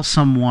allow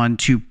someone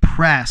to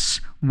press,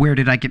 where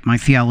did I get my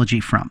theology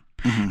from?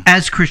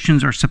 As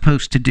Christians are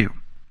supposed to do.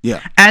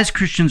 Yeah. As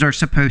Christians are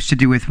supposed to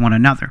do with one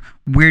another.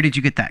 Where did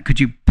you get that? Could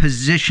you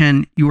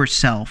position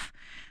yourself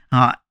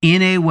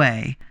in a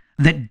way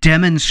that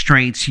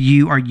demonstrates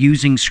you are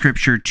using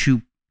Scripture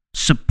to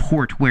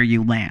support where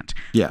you land?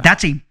 Yeah.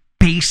 That's a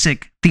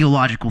basic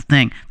theological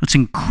thing that's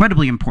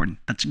incredibly important.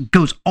 That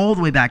goes all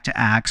the way back to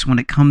Acts when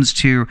it comes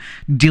to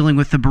dealing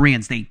with the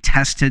Bereans. They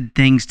tested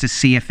things to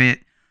see if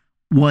it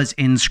was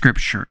in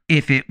Scripture,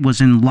 if it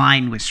was in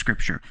line with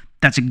Scripture.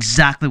 That's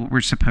exactly what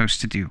we're supposed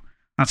to do.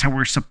 That's how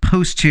we're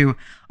supposed to,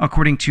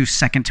 according to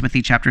 2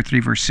 Timothy chapter 3,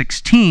 verse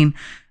 16,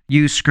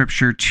 use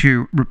Scripture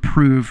to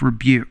reprove,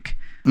 rebuke,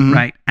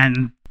 right?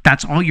 And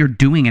that's all you're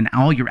doing and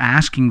all you're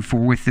asking for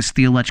with this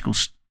theological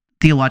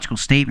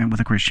statement with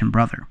a Christian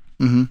brother.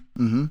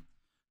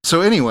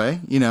 So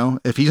anyway,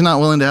 if he's not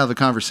willing to have the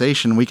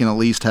conversation, we can at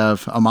least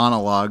have a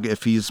monologue.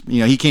 If he's,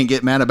 he can't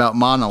get mad about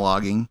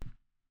monologuing.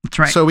 That's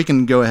right. So we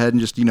can go ahead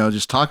and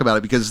just talk about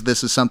it, because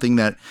this is something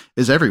that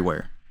is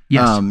everywhere.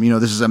 Yes.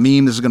 This is a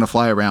meme. This is going to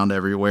fly around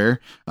everywhere.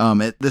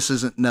 This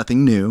isn't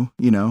nothing new.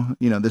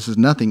 This is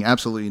nothing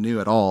absolutely new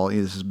at all.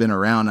 This has been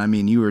around. I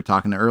mean, you were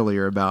talking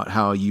earlier about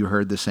how you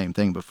heard the same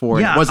thing before.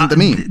 Yeah, it wasn't the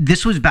meme.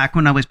 This was back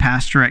when I was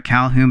pastor at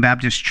Calhoun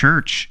Baptist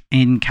Church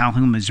in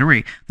Calhoun,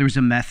 Missouri. There was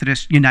a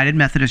United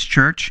Methodist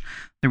Church.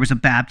 There was a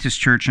Baptist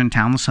church in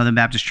town, the Southern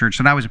Baptist Church,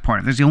 that I was a part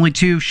of. There's the only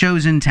two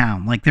shows in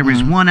town. Like, there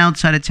was one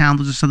outside of town,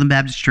 there was a Southern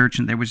Baptist Church,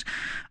 and there was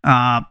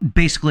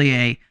basically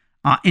a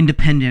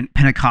independent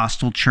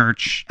Pentecostal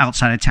church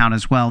outside of town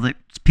as well that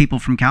people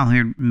from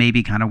Calhoun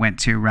maybe kind of went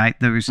to, right?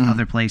 Those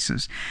other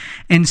places.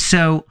 And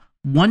so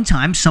one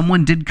time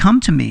someone did come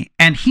to me,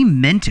 and he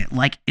meant it,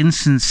 like, in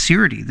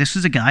sincerity. This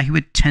is a guy who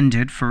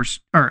attended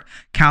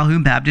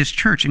Calhoun Baptist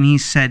Church, and he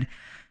said,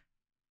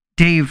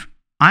 Dave,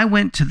 I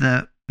went to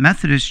the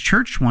Methodist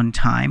Church one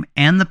time,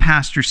 and the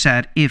pastor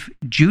said, if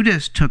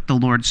Judas took the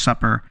Lord's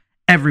Supper,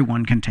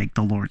 everyone can take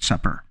the Lord's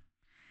Supper.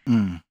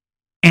 And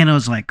I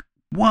was like,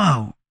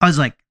 whoa. I was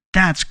like,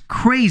 that's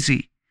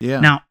crazy.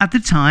 Yeah. Now, at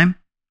the time,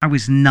 I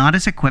was not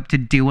as equipped to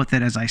deal with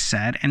it as I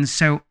said. And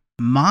so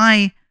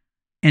my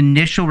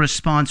initial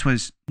response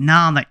was,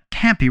 no, that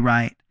can't be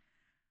right.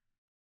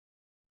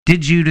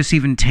 Did Judas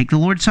even take the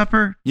Lord's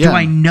Supper? Yeah. Do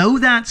I know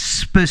that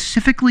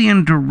specifically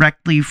and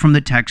directly from the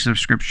text of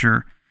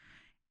Scripture?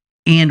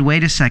 And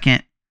wait a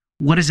second,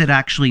 what does it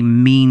actually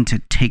mean to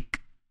take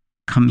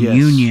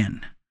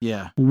communion?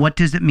 Yeah. What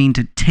does it mean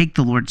to take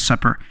the Lord's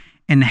Supper?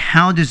 And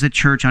how does the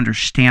church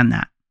understand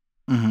that?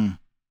 I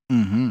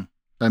mean,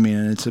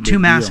 it's a big two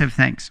massive deal.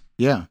 things.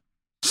 Yeah.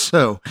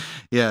 So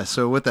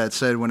with that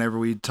said, whenever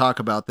we talk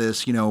about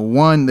this,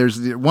 there's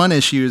one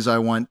issue is I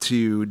want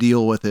to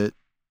deal with it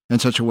in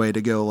such a way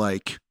to go,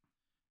 like,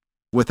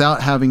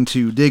 without having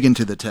to dig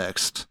into the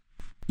text.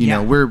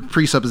 We're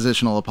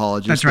presuppositional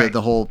apologists. That's right.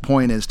 The whole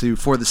point is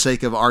for the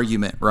sake of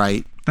argument,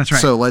 right? That's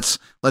right. So let's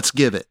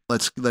give it.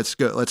 Let's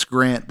go. Let's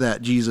grant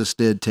that Jesus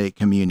did take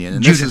communion.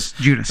 And Judas.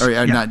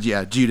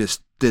 Judas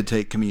did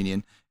take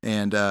communion.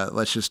 And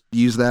let's just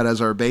use that as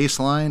our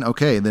baseline.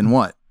 Okay, then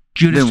what?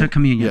 Judas took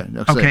communion.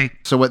 Yeah, okay.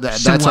 So what?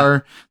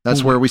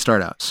 That's where we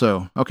start out.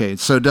 So okay.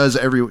 So does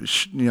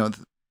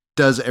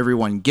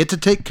everyone get to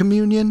take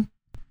communion?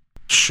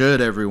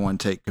 Should everyone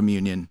take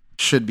communion?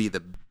 Should be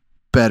the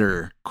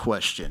better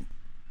question.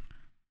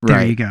 Right?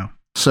 There you go.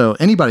 So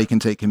anybody can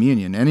take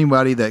communion.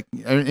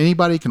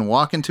 Anybody can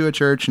walk into a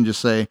church and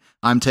just say,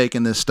 "I'm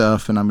taking this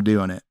stuff and I'm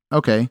doing it."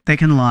 Okay. They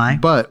can lie.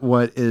 But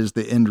what is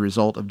the end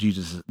result of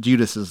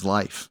Judas's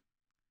life?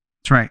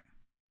 That's right.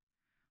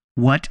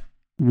 What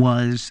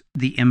was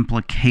the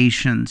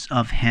implications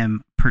of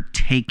him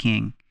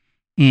partaking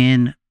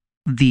in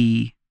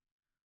the,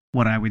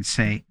 what I would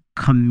say,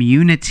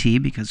 community,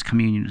 because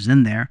communion is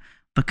in there,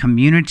 the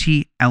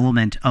community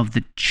element of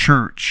the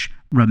church,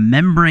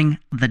 remembering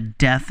the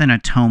death and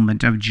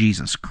atonement of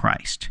Jesus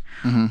Christ?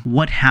 Mm-hmm.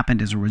 What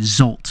happened as a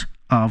result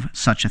of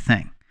such a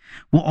thing?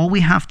 Well, all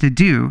we have to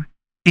do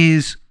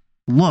is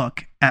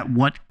look at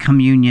what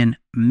communion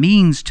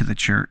means to the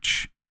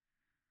church.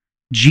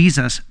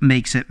 Jesus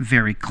makes it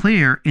very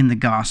clear in the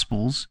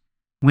Gospels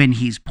when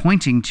he's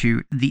pointing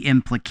to the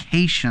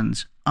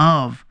implications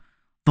of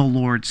the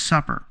Lord's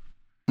Supper.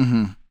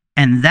 Mm-hmm.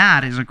 And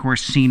that is, of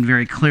course, seen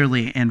very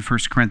clearly in 1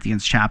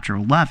 Corinthians chapter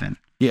 11.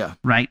 Yeah.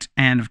 Right?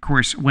 And, of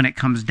course, when it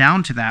comes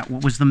down to that,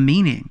 what was the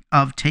meaning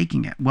of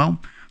taking it? Well,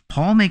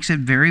 Paul makes it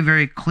very,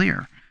 very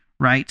clear,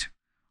 right?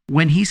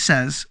 When he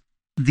says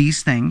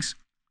these things,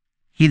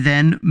 he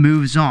then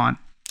moves on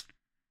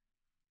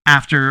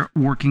after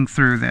working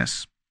through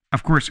this.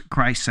 Of course,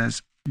 Christ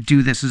says,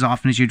 "Do this as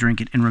often as you drink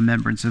it in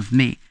remembrance of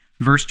me."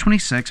 Verse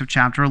 26 of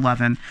chapter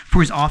 11,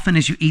 "For as often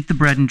as you eat the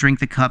bread and drink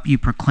the cup, you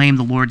proclaim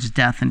the Lord's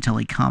death until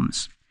he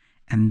comes.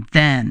 And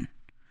then,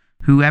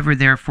 whoever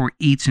therefore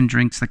eats and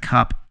drinks the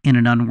cup in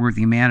an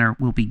unworthy manner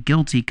will be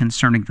guilty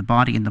concerning the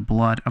body and the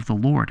blood of the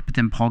Lord." But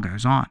then Paul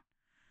goes on.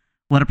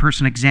 "Let a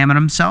person examine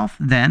himself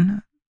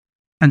then,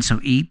 and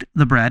so eat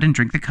the bread and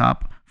drink the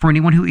cup. For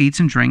anyone who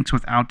eats and drinks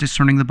without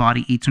discerning the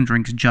body eats and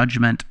drinks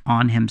judgment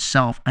on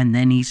himself." And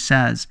then he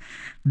says,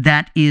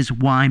 "That is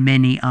why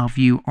many of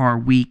you are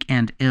weak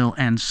and ill,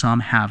 and some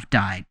have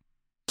died."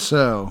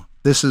 So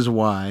this is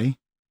why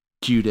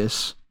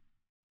Judas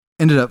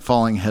ended up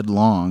falling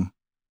headlong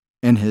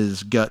and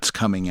his guts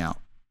coming out.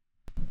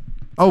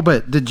 Oh,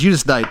 but did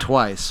Judas die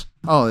twice?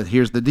 Oh,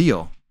 here's the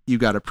deal. You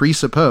got to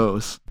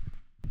presuppose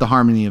the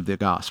harmony of the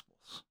gospel.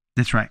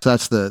 That's right.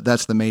 So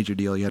that's the major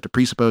deal. You have to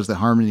presuppose the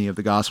harmony of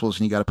the Gospels,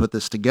 and you got to put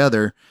this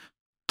together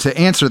to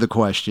answer the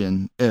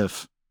question.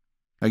 If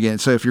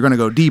you're going to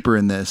go deeper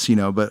in this,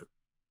 but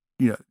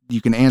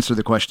you can answer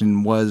the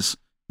question: was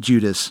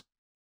Judas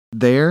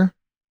there,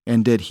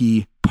 and did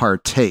he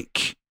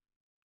partake?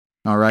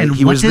 All right, and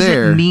he was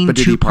there, but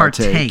did he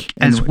partake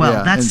as well?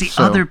 Yeah, that's the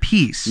other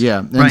piece. Yeah,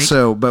 and right?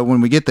 so, but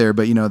when we get there,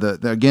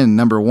 again,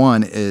 number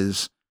one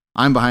is,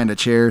 I'm behind a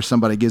chair,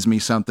 somebody gives me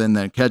something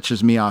that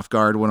catches me off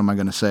guard. What am I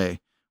going to say?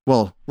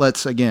 Well,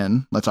 let's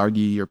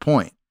argue your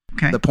point.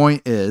 Okay. The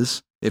point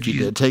is, if you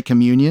did take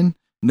communion,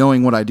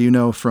 knowing what I do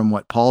know from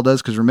what Paul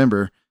does, because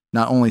remember,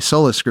 not only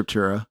sola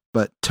scriptura,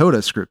 but tota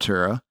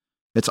scriptura,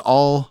 it's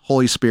all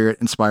Holy Spirit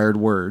inspired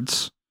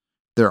words.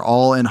 They're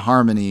all in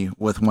harmony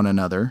with one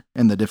another.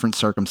 In the different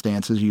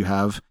circumstances, you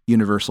have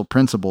universal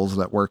principles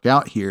that work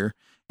out here.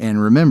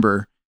 And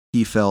remember,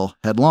 he fell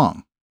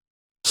headlong.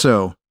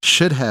 So,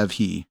 should have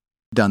he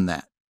done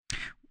that?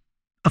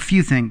 A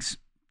few things,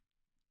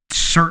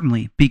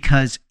 certainly,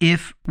 because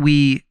if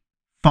we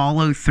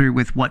follow through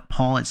with what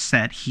Paul has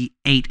said, he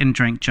ate and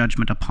drank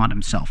judgment upon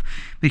himself.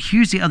 But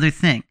here's the other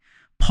thing.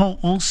 Paul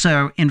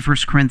also in 1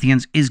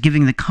 Corinthians is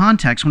giving the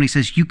context when he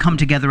says you come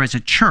together as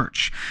a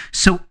church.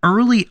 So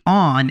early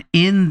on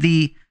in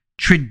the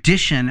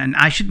tradition, and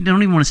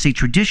don't even want to say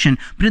tradition,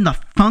 but in the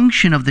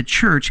function of the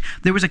church,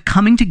 there was a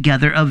coming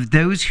together of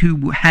those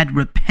who had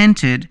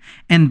repented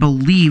and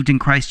believed in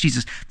Christ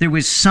Jesus. There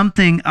was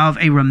something of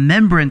a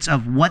remembrance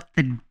of what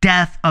the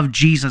death of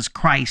Jesus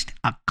Christ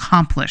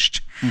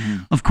accomplished.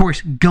 Mm-hmm. Of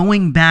course,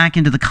 going back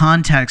into the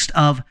context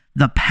of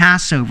the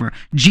Passover,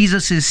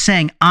 Jesus is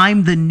saying,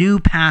 "I'm the new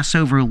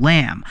Passover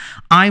lamb.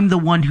 I'm the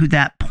one who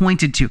that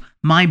pointed to.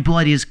 My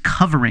blood is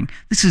covering."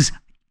 This is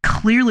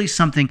clearly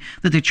something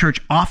that the church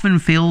often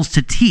fails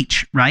to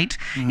teach, right?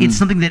 Mm. It's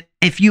something that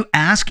if you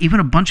ask even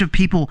a bunch of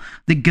people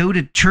that go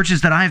to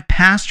churches that I've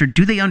pastored,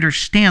 do they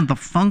understand the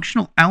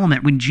functional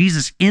element when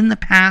Jesus in the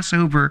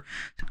Passover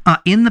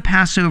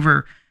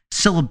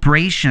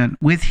celebration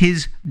with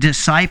his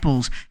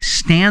disciples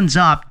stands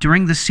up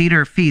during the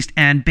Seder feast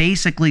and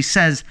directly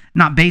says,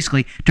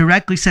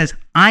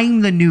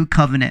 "I'm the new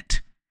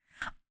covenant.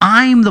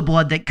 I'm the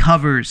blood that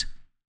covers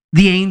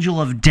the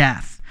angel of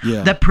death."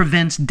 Yeah. That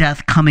prevents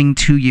death coming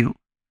to you.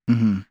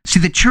 Mm-hmm. See,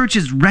 the church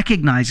is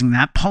recognizing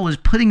that. Paul is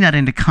putting that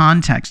into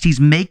context.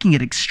 He's making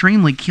it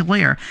extremely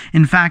clear.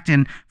 In fact,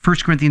 in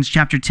 1 Corinthians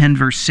chapter 10,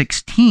 verse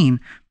 16,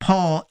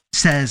 Paul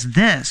says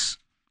this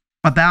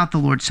about the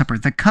Lord's Supper: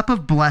 "The cup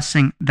of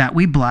blessing that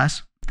we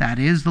bless," that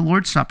is the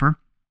Lord's Supper,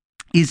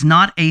 "is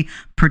not a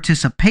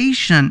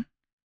participation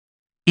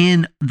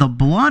in the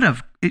blood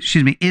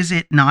is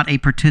it not a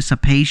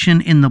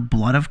participation in the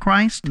blood of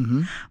Christ?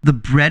 Mm-hmm. The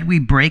bread we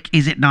break,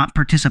 is it not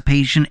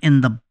participation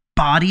in the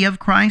body of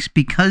Christ?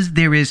 Because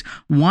there is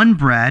one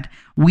bread,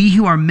 we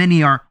who are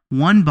many are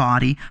one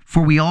body,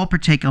 for we all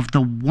partake of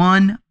the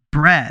one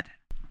bread.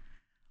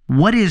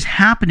 What is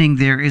happening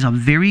there is a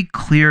very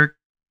clear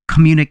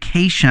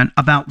communication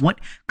about what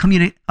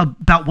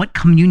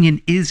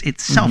communion is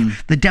itself.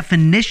 Mm-hmm. The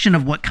definition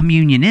of what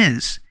communion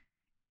is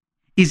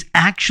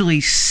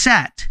actually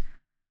set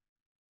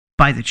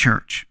by the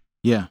church.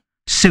 Yeah.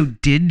 So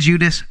did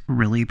Judas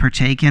really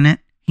partake in it?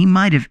 He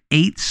might have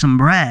ate some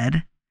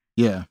bread.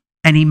 Yeah.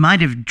 And he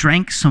might have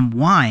drank some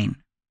wine.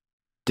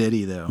 Did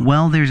he, though?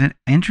 Well, there's an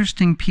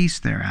interesting piece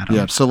there, Adam.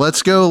 Yeah, so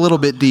let's go a little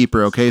bit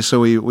deeper, okay? So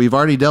we've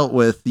already dealt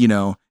with,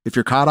 if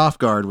you're caught off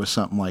guard with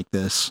something like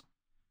this,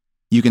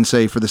 you can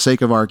say, for the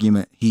sake of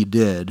argument, he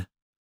did.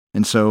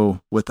 And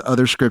so with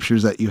other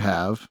scriptures that you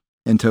have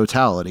in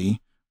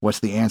totality, what's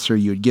the answer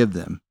you would give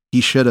them? He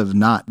should have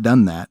not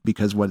done that,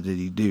 because what did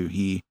he do?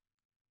 He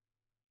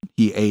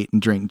ate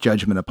and drank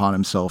judgment upon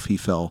himself. He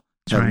fell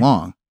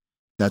headlong. Right.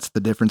 That's the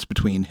difference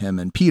between him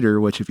and Peter,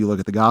 which if you look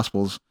at the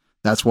Gospels,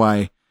 that's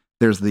why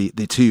there's the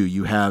two.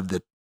 You have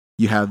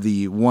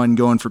the one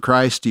going for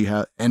Christ,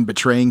 and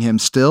betraying him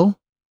still,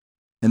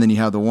 and then you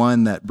have the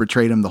one that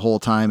betrayed him the whole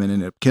time and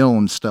ended up killing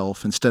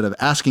himself instead of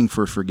asking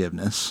for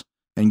forgiveness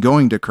and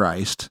going to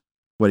Christ.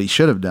 What he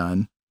should have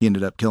done, he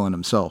ended up killing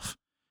himself.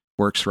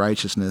 Works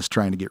righteousness,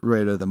 trying to get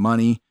rid of the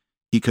money.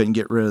 He couldn't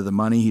get rid of the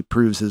money. He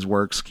proves his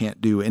works can't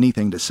do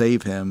anything to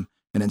save him,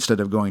 and instead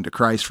of going to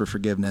Christ for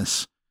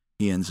forgiveness,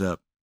 he ends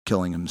up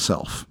killing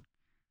himself.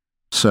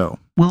 So,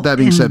 that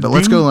being said, but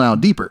let's go now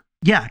deeper.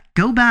 Yeah,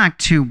 go back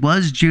to,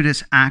 was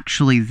Judas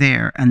actually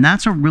there? And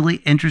that's a really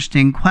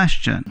interesting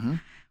question. Mm-hmm.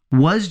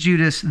 Was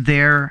Judas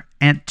there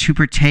to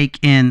partake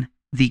in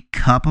the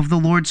cup of the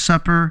Lord's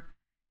Supper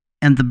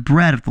and the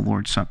bread of the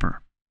Lord's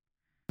Supper?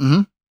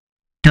 Mm-hmm.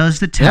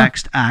 Does the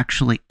text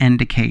actually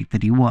indicate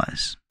that he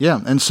was? Yeah,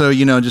 and so,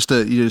 just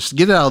to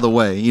get it out of the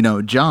way,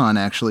 John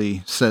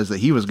actually says that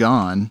he was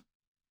gone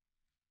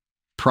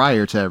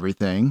prior to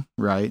everything,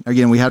 right?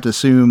 Again, we have to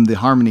assume the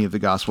harmony of the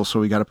gospel, so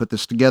we got to put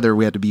this together.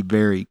 We have to be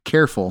very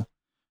careful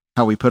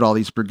how we put all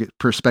these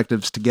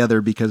perspectives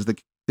together, because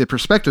the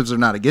perspectives are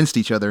not against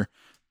each other.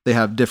 They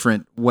have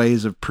different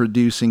ways of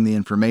producing the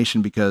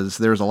information, because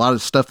there's a lot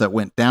of stuff that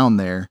went down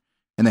there,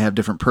 and they have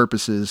different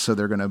purposes, so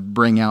they're going to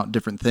bring out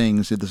different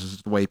things. This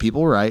is the way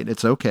people write.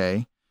 It's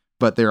okay,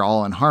 but they're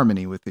all in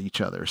harmony with each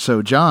other.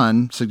 So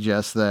John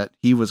suggests that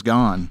he was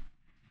gone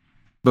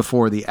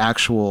before the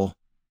actual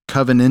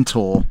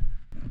covenantal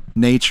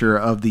nature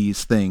of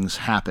these things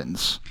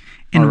happens.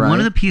 And one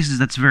of the pieces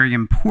that's very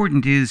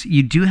important is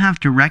you do have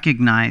to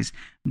recognize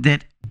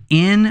that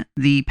in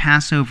the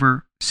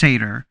Passover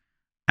Seder,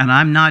 and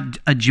I'm not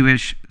a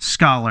Jewish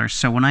scholar,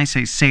 so when I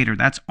say Seder,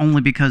 that's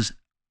only because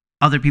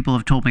other people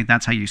have told me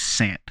that's how you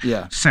say it.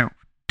 Yeah. So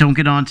don't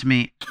get on to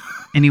me,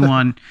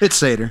 anyone. It's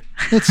Seder.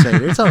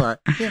 It's all right.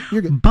 Yeah,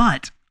 you're good.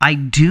 But I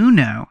do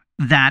know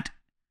that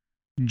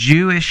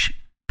Jewish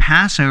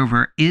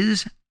Passover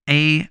is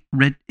a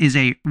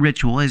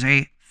ritual, is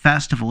a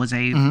festival, is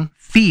a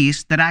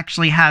feast that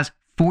actually has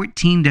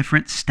 14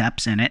 different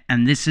steps in it,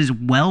 and this is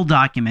well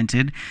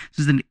documented.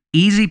 This is an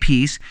easy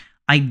piece.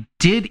 I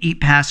did eat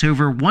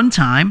Passover one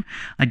time.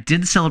 I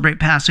did celebrate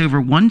Passover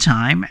one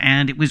time,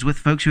 and it was with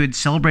folks who had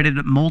celebrated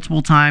it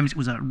multiple times. It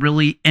was a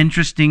really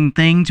interesting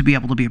thing to be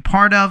able to be a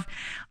part of.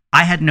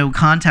 I had no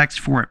context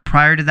for it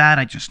prior to that.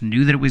 I just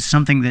knew that it was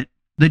something that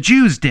the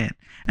Jews did,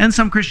 and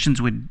some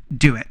Christians would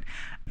do it.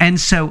 And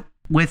so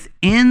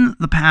within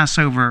the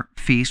Passover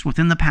feast,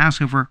 within the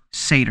Passover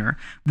Seder,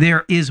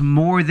 there is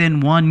more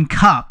than one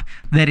cup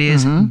that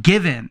is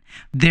given.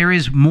 There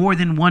is more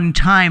than one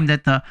time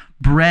that the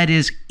bread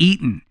is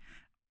eaten.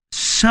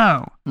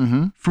 So,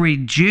 for a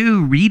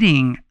Jew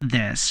reading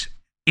this,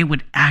 it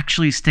would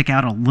actually stick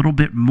out a little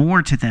bit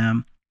more to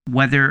them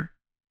whether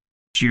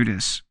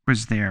Judas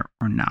was there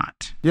or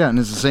not. Yeah, and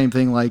it's the same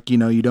thing like,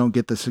 you don't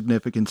get the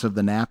significance of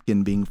the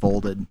napkin being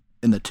folded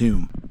in the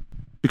tomb.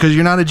 Because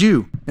you're not a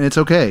Jew, and it's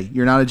okay.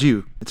 You're not a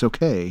Jew. It's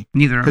okay.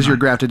 Neither because you're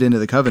grafted into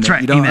the covenant.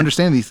 Right. You don't Amen.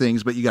 understand these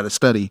things, but you got to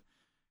study,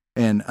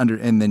 and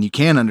then you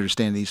can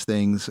understand these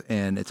things,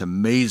 and it's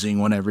amazing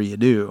whenever you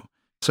do.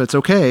 So it's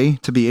okay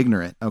to be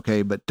ignorant,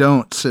 okay? But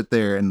don't sit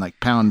there and like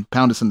pound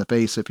us in the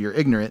face if you're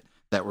ignorant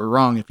that we're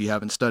wrong if you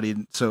haven't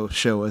studied. So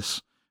show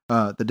us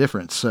the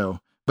difference. So,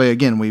 but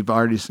again, we've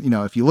already,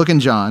 if you look in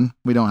John,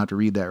 we don't have to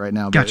read that right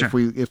now. But Gotcha.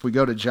 if we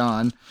go to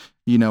John,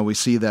 we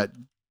see that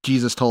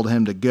Jesus told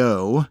him to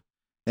go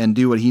and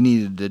do what he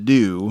needed to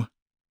do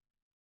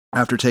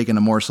after taking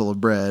a morsel of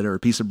bread or a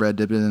piece of bread,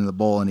 dipped it in the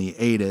bowl, and he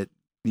ate it.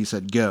 He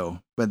said, go.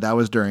 But that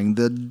was during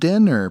the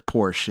dinner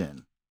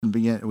portion.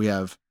 We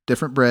have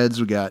different breads,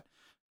 we got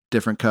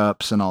different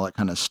cups and all that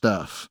kind of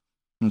stuff.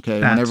 Okay.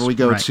 Whenever we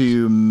go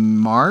to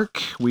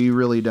Mark, we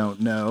really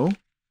don't know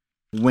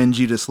when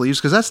Judas leaves,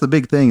 because that's the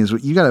big thing is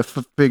what you got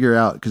to figure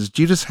out, because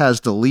Judas has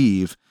to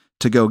leave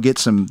to go get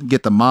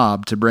the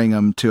mob to bring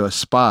him to a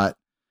spot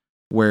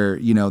where,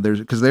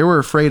 because they were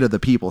afraid of the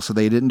people, so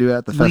they didn't do it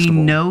at the festival.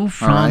 We know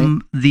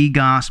from the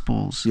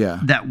Gospels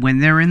that when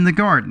they're in the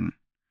garden,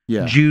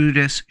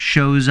 Judas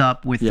shows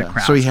up with the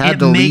crowd. So he had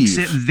to leave.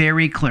 It makes it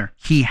very clear.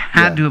 He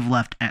had to have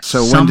left at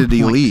some point. So when did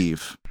he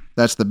leave?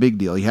 That's the big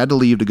deal. He had to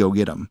leave to go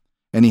get him.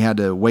 And he had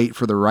to wait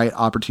for the right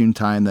opportune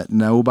time that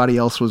nobody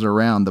else was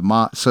around,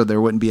 so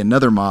there wouldn't be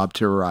another mob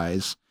to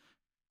arise.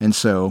 And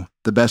so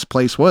the best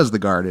place was the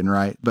garden,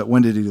 right? But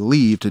when did he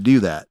leave to do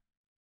that?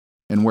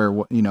 And where,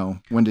 when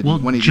did he do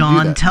that?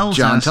 John tells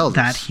us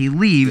that he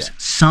leaves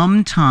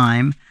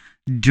sometime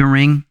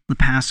during the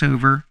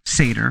Passover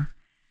Seder.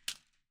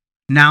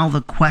 Now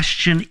the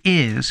question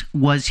is,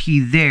 was he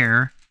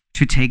there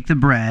to take the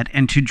bread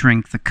and to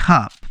drink the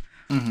cup?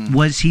 Mm-hmm.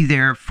 Was he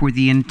there for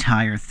the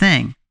entire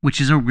thing? Which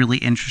is a really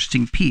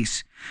interesting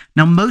piece.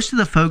 Now, most of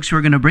the folks who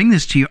are going to bring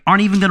this to you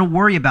aren't even going to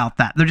worry about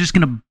that. They're just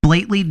going to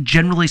blatantly,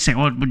 generally say,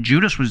 well,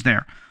 Judas was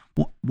there.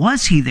 Well,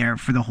 was he there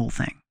for the whole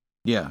thing?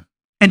 Yeah.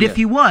 And if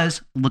he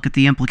was, look at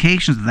the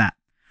implications of that.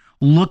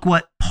 Look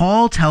what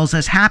Paul tells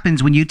us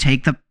happens when you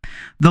take the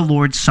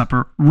Lord's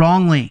Supper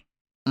wrongly.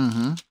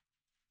 Mm-hmm.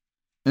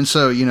 And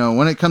so,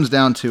 when it comes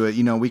down to it,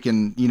 we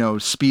can,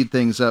 speed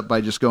things up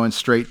by just going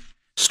straight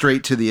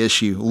to the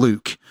issue.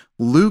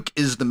 Luke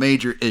is the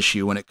major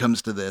issue when it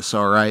comes to this,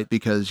 all right?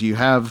 Because you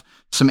have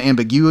some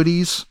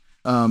ambiguities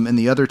in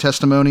the other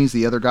testimonies,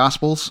 the other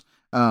Gospels.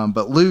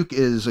 But Luke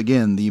is,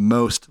 again, the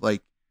most,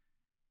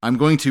 I'm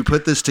going to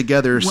put this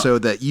together so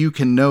that you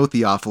can know,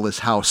 Theophilus,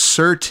 how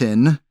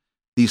certain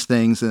these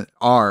things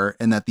are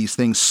and that these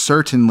things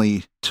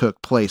certainly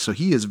took place. So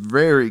he is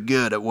very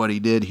good at what he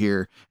did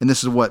here. And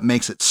this is what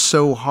makes it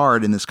so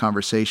hard in this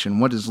conversation.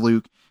 What does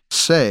Luke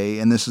say?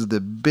 And this is the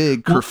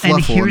big kerfluffle.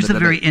 And here's the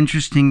very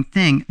interesting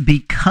thing.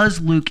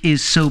 Because Luke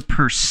is so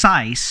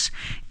precise,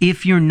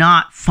 if you're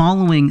not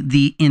following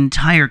the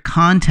entire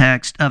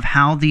context of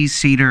how the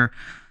Seder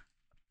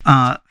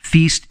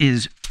feast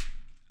is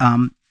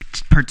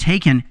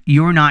partaken,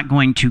 you're not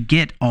going to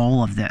get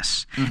all of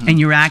this. Mm-hmm. And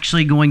you're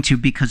actually going to,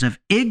 because of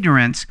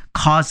ignorance,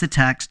 cause the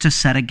text to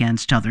set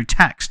against other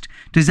text.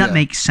 Does that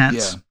make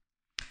sense?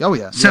 Yeah. Oh,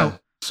 yeah. So,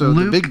 So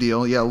Luke, the big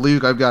deal,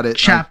 Luke, I've got it.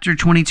 Chapter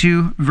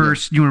 22,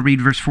 verse, you want to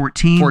read verse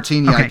 14?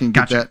 14, okay, I can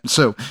get that.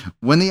 So,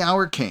 when the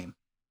hour came,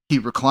 he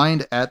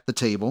reclined at the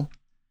table,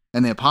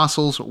 and the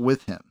apostles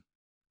with him.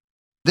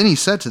 Then he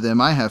said to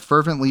them, I have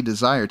fervently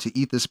desired to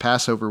eat this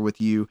Passover with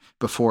you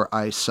before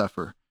I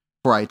suffer.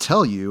 For I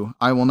tell you,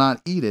 I will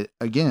not eat it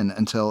again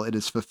until it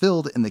is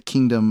fulfilled in the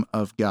kingdom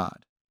of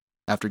God.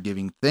 After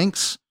giving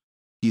thanks,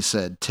 he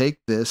said, take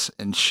this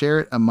and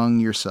share it among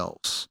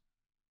yourselves.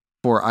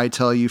 For I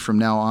tell you, from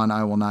now on,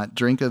 I will not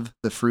drink of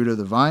the fruit of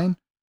the vine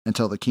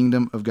until the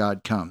kingdom of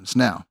God comes.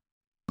 Now,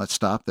 let's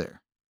stop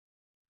there.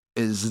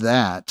 Is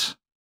that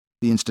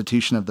the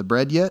institution of the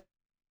bread yet?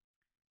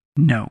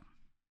 No.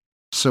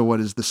 So what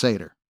is the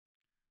Seder?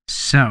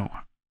 So,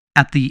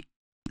 at the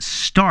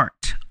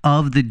start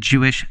of the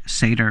Jewish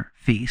Seder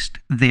feast,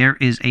 there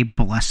is a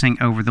blessing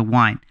over the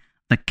wine,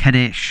 the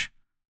Kaddish,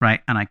 right?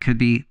 And I could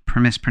be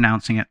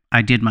mispronouncing it.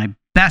 I did my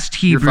best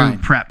Hebrew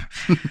prep.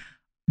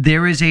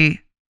 There is a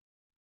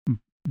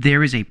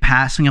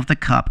passing of the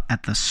cup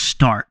at the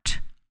start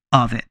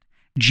of it.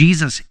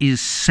 Jesus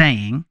is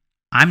saying,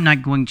 I'm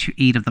not going to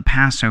eat of the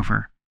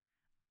Passover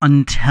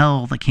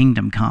until the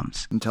kingdom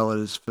comes. Until it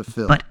is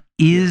fulfilled. But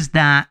is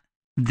that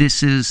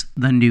this is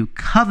the new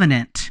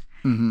covenant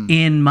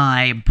in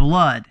my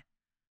blood?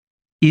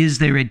 Is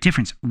there a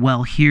difference?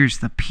 Well, here's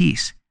the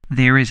piece.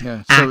 There is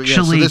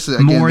actually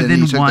more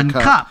than one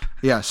cup.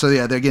 Yeah. So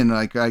again,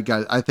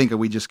 I think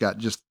we just got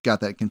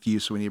that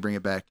confused. So we need to bring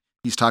it back.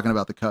 He's talking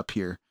about the cup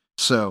here.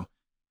 So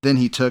then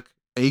he took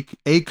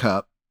a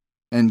cup,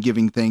 and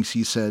giving thanks,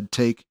 he said,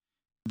 take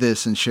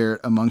this and share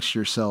it amongst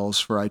yourselves.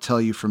 For I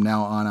tell you, from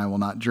now on, I will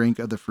not drink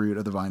of the fruit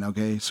of the vine.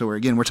 Okay. So we're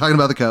talking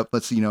about the cup.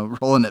 Let's,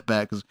 rolling it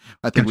back, because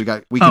I think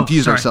we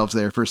confused ourselves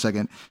there for a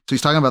second. So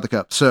he's talking about the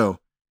cup. So,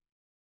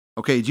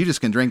 okay, Judas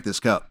can drink this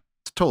cup.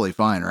 It's totally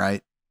fine,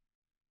 right?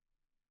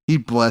 He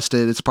blessed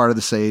it. It's part of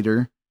the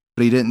Seder,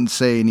 but he didn't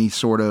say any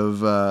sort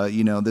of,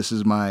 this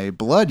is my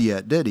blood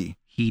yet, did he?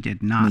 He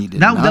did not.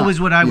 That was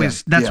what I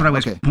was. That's what I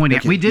was pointing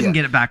at. We didn't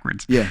get it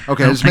backwards. Yeah.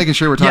 Okay. Just making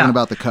sure we're talking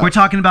about the cup. We're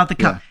talking about the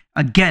cup.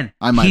 Again,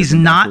 he's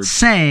not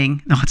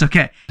saying. No, it's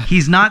okay.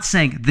 He's not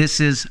saying this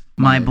is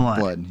my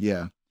blood.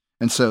 Yeah.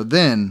 And so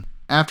then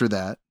after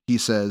that, he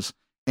says,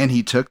 and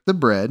he took the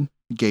bread,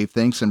 gave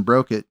thanks, and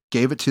broke it,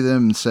 gave it to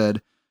them, and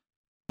said,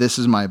 "This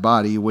is my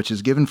body, which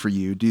is given for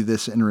you. Do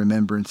this in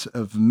remembrance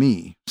of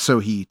me." So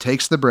he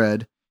takes the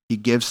bread, he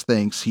gives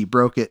thanks, he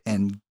broke it,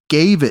 and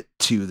gave it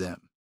to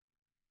them.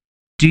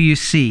 Do you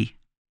see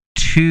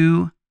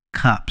 2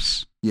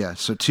 cups? Yeah,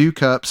 so 2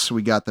 cups.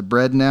 We got the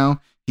bread now.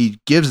 He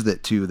gives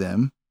it to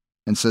them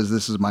and says,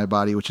 this is my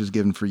body, which is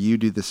given for you.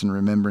 Do this in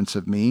remembrance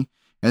of me.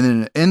 And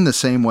then in the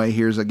same way,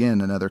 here's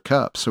again another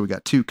cup. So we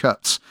got 2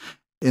 cups.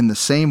 In the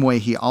same way,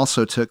 he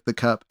also took the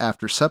cup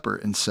after supper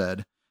and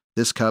said,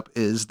 this cup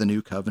is the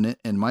new covenant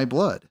in my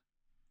blood.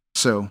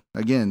 So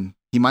again,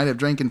 he might have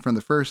drank from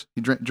the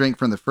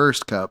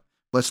first cup,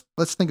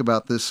 let's think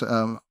about this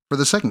for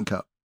the second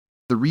cup,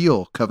 the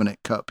real covenant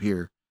cup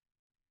here.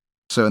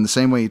 So in the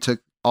same way he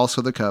took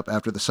also the cup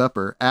after the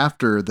supper, and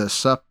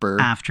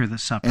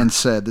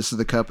said, "This is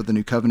the cup of the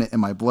new covenant in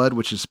my blood,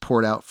 which is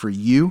poured out for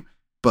you.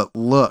 But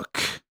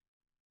look.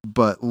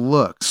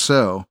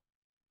 So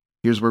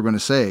here's what we're going to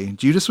say.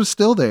 Judas was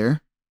still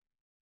there.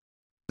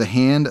 The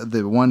hand of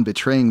the one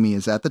betraying me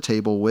is at the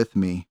table with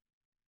me.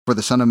 For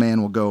the Son of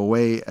Man will go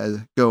away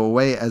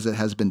as it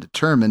has been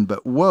determined,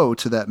 but woe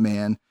to that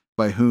man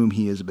by whom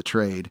he is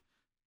betrayed."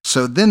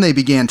 So then they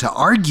began to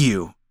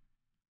argue.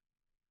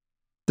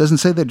 Doesn't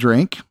say they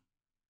drank.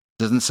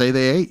 Doesn't say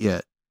they ate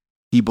yet.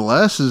 He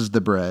blesses the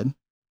bread.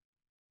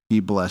 He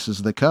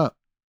blesses the cup.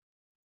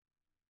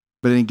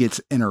 But then it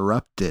gets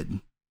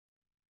interrupted.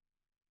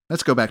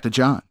 Let's go back to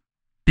John.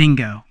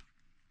 Bingo.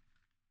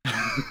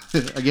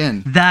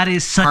 Again. That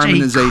is such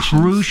a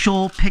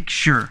crucial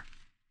picture.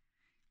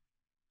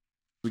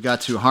 We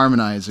got to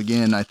harmonize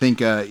again. I think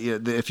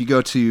if you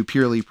go to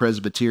purely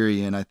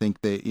Presbyterian, I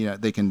think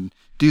they can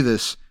do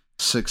this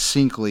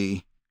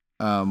succinctly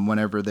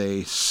whenever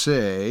they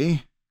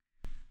say.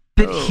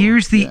 But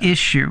here's the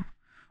issue.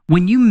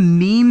 When you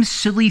meme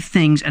silly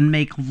things and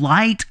make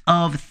light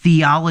of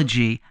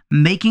theology,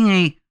 making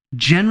a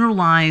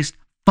generalized,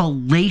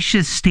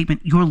 fallacious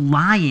statement, you're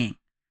lying.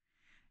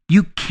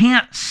 You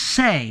can't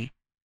say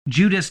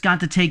Judas got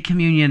to take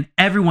communion,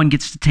 everyone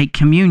gets to take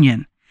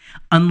communion,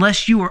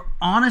 unless you are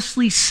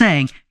honestly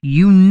saying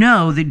you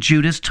know that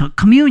Judas took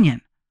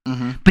communion.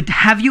 Mm-hmm. But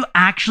have you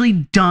actually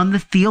done the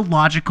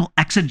theological,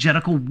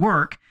 exegetical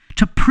work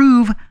to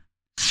prove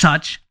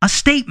such a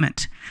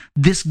statement?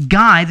 This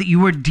guy that you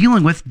were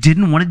dealing with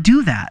didn't want to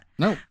do that.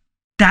 No.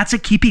 That's a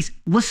key piece.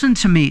 Listen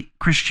to me,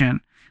 Christian.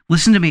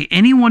 Listen to me.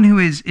 Anyone who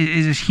is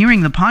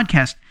hearing the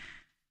podcast,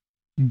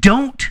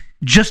 don't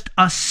just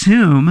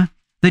assume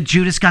that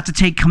Judas got to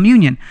take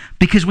communion,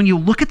 because when you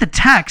look at the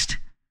text,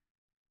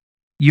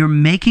 you're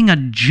making a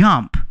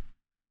jump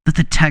that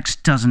the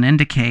text doesn't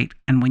indicate.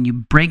 And when you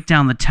break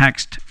down the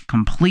text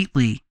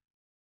completely,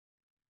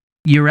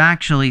 you're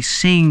actually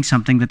seeing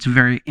something that's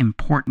very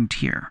important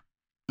here.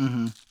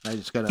 Mm-hmm.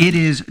 It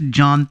is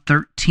John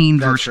 13,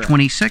 verse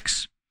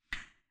 26.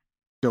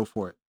 Go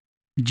for it.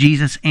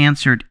 Jesus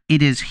answered,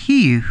 "It is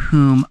he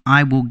whom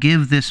I will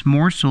give this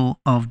morsel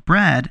of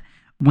bread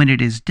when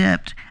it is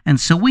dipped." And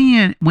so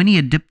when he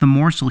had dipped the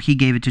morsel, he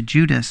gave it to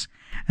Judas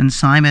and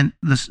Simon,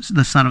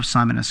 the son of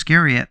Simon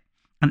Iscariot.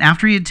 And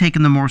after he had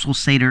taken the morsel,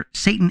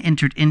 Satan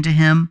entered into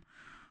him.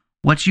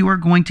 "What you are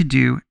going to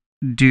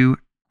do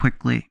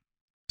quickly."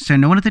 So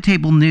no one at the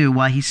table knew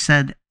why he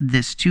said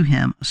this to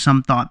him.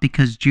 Some thought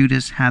because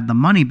Judas had the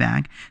money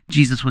bag,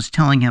 Jesus was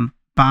telling him,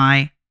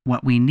 "Buy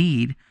what we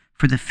need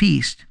for the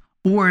feast,"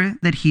 or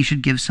that he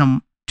should give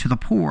some to the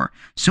poor.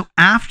 So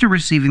after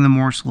receiving the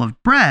morsel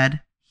of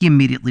bread, he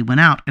immediately went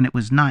out, and it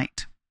was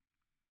night.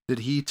 Did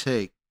he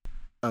take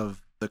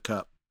of the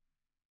cup?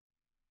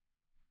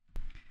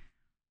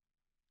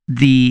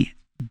 The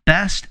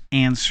best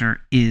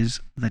answer is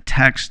the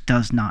text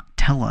does not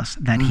tell us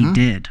that he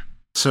did.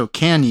 So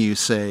can you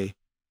say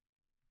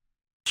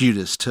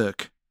Judas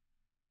took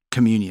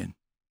communion?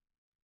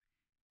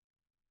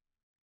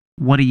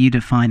 What do you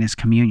define as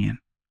communion?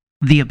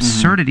 The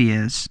absurdity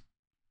is,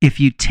 if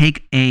you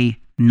take a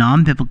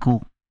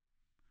non-biblical,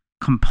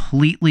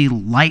 completely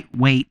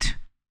lightweight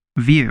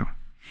view,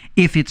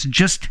 if it's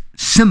just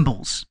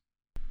symbols,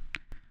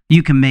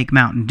 you can make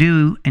Mountain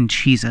Dew and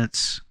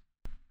Cheez-Its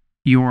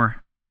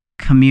your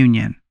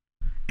communion,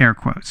 air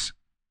quotes.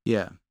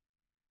 Yeah.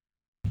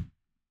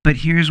 But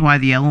here's why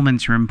the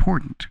elements are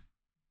important.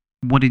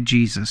 What did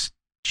Jesus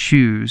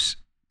choose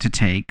to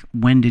take?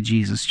 When did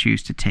Jesus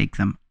choose to take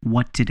them?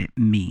 What did it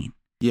mean?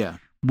 Yeah.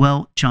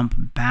 Well,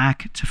 jump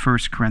back to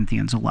 1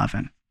 Corinthians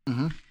 11.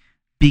 Mm-hmm.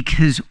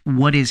 Because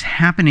what is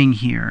happening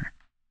here,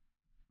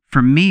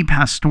 for me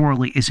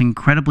pastorally, is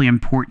incredibly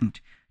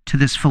important to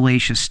this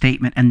fallacious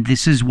statement. And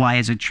this is why,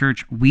 as a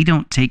church, we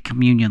don't take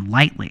communion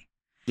lightly.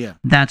 Yeah.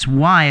 That's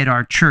why at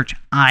our church,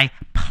 I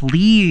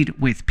plead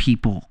with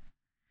people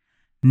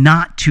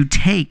not to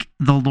take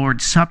the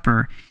Lord's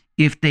Supper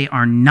if they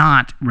are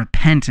not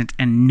repentant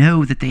and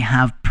know that they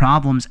have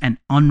problems and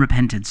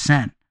unrepented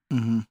sin.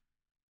 Mm-hmm.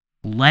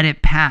 Let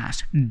it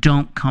pass.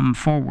 Don't come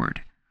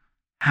forward.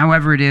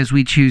 However it is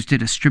we choose to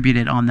distribute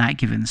it on that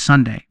given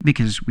Sunday,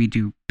 because we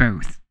do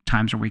both,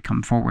 times where we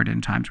come forward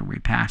and times where we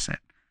pass it.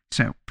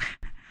 So,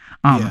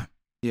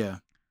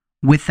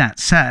 with that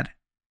said,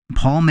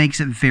 Paul makes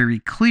it very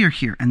clear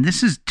here, and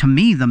this is, to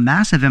me, the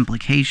massive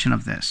implication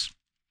of this,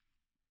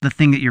 the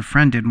thing that your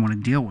friend didn't want to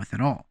deal with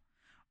at all.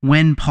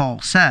 When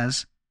Paul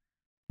says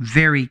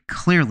very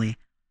clearly,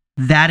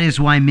 "That is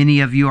why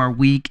many of you are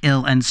weak,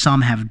 ill, and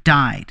some have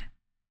died."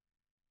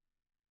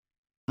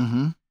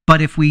 Mm-hmm.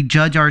 "But if we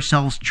judge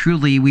ourselves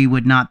truly, we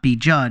would not be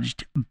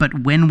judged.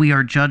 But when we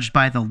are judged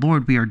by the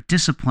Lord, we are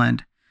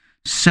disciplined,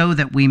 so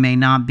that we may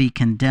not be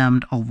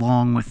condemned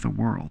along with the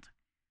world."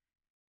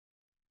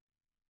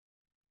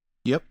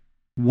 Yep.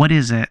 What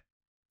is it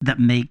that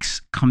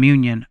makes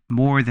communion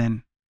more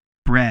than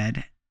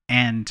bread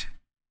and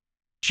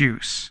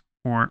juice?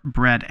 or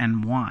bread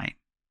and wine?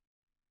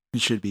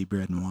 It should be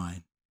bread and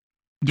wine.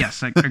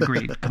 Yes, I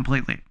agreed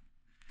completely.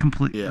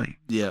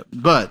 Yeah.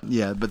 But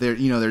there,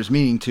 there's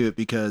meaning to it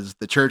because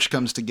the church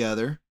comes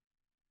together.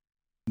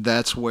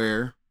 That's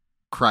where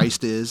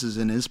Christ is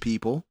in his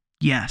people.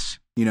 Yes.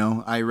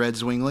 I read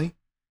Zwingli,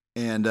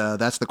 and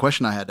that's the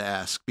question I had to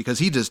ask, because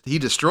he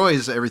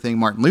destroys everything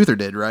Martin Luther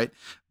did, right?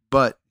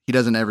 But he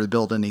doesn't ever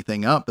build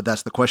anything up. But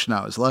that's the question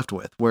I was left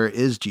with. Where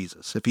is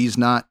Jesus? If he's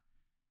not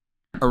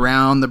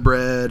around the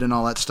bread and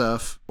all that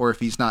stuff, or if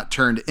he's not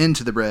turned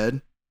into the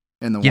bread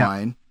and the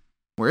wine,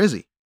 where is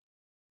he?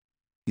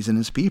 He's in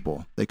his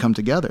people. They come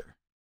together.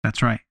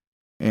 That's right.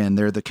 And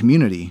they're the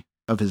community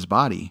of his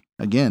body.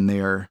 Again, they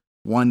are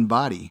one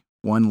body,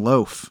 one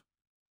loaf.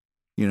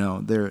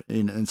 They're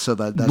and so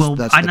that's the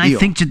deal. I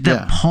think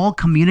that Paul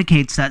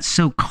communicates that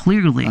so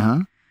clearly,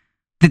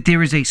 that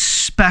there is a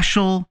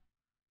special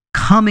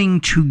coming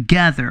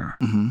together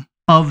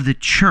of the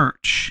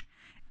church,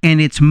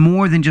 and it's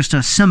more than just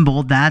a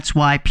symbol. That's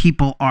why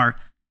people are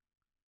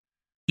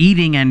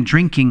eating and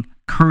drinking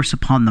curse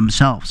upon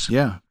themselves.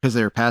 Yeah, because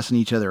they're passing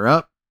each other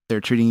up. They're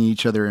treating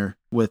each other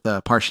with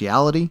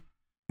partiality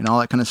and all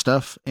that kind of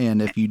stuff.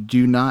 And if you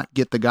do not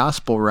get the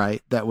gospel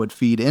right, that would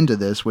feed into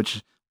this,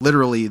 which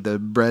literally the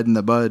bread and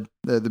the bread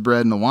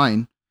and the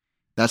wine,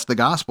 that's the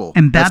gospel.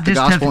 And that's the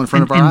gospel in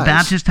front of our eyes.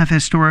 Baptists have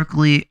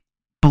historically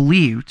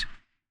believed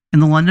in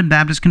the London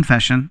Baptist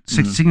Confession,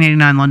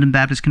 1689 London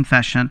Baptist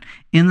Confession,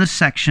 in the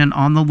section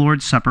on the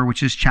Lord's Supper,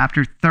 which is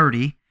chapter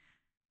 30,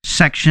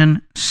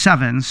 section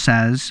 7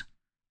 says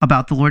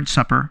about the Lord's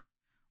Supper,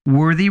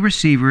 worthy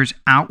receivers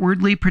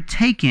outwardly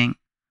partaking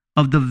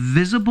of the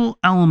visible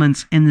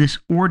elements in this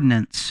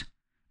ordinance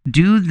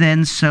do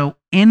then so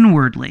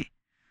inwardly.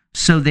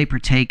 So they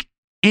partake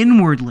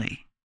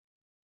inwardly.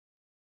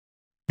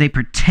 They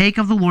partake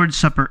of the Lord's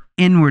Supper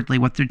inwardly,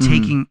 what they're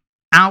taking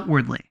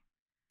outwardly.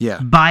 Yeah.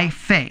 By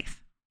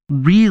faith,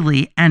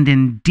 really and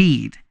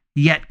indeed,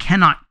 yet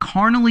cannot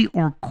carnally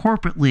or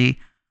corporately,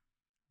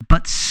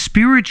 but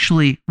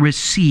spiritually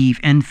receive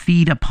and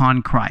feed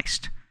upon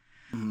Christ.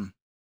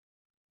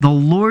 The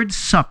Lord's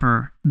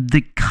Supper,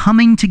 the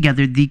coming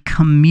together, the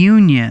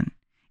communion,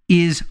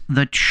 is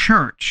the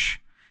church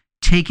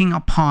taking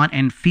upon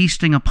and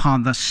feasting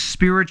upon the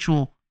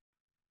spiritual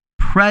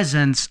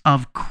presence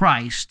of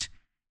Christ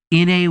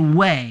in a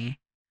way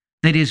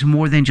that is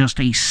more than just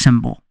a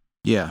symbol.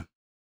 Yeah.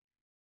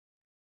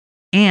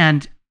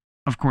 And,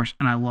 of course,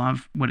 and I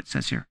love what it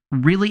says here,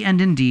 really and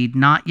indeed,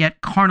 not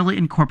yet carnally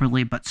and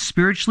corporately, but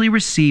spiritually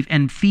receive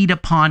and feed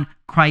upon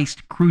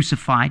Christ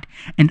crucified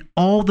and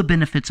all the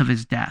benefits of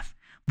his death,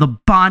 the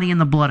body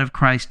and the blood of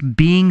Christ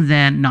being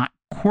then not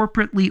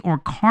corporately or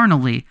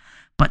carnally,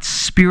 but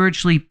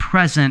spiritually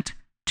present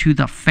to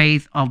the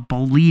faith of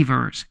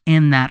believers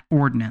in that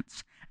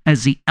ordinance,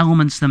 as the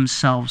elements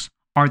themselves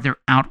are their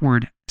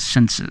outward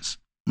senses.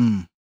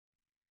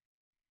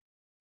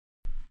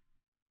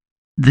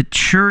 The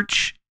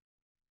church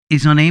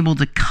is unable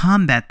to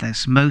combat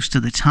this most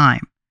of the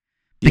time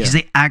because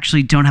they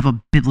actually don't have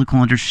a biblical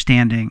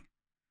understanding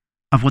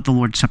of what the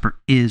Lord's Supper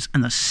is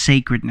and the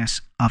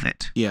sacredness of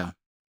it. Yeah.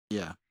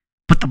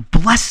 But the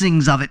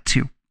blessings of it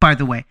too, by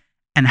the way.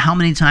 And how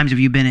many times have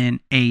you been in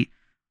a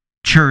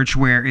church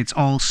where it's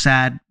all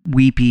sad,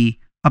 weepy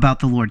about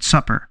the Lord's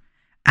Supper?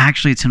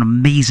 Actually, it's an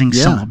amazing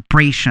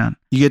celebration.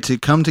 You get to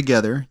come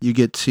together. You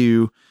get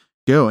to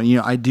go. And,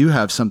 I do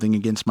have something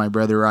against my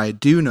brother. I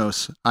do know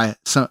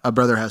a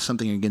brother has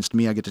something against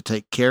me. I get to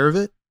take care of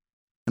it.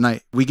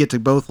 And we get to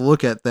both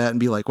look at that and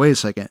be like, wait a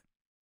second.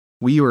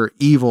 We were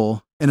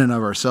evil in and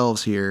of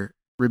ourselves here,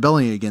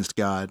 rebelling against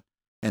God.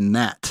 And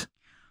that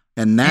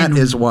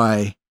is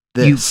why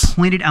this. You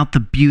pointed out the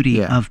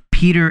beauty of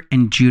Peter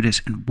and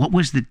Judas. And what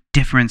was the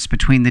difference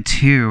between the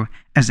two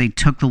as they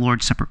took the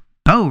Lord's Supper?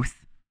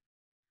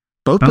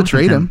 Both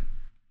betrayed him.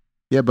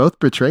 Yeah, both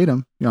betrayed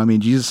him.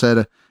 Jesus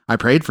said, I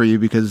prayed for you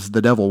because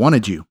the devil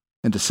wanted you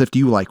and to sift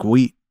you like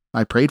wheat.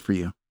 I prayed for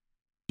you.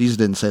 Jesus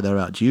didn't say that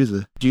about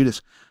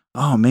Judas.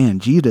 Oh man,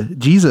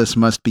 Jesus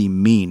must be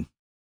mean.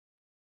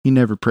 He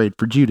never prayed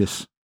for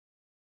Judas.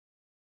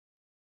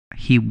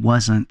 He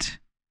wasn't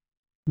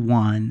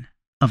one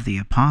of the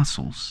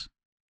apostles.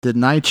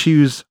 Didn't I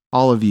choose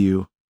all of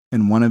you,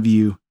 and one of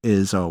you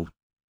is,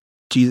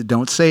 Jesus,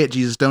 don't say it,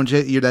 Jesus, don't,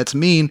 that's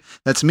mean,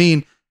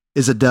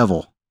 is a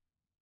devil.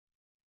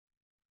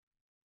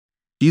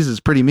 Jesus is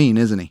pretty mean,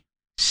 isn't he?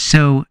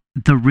 So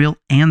the real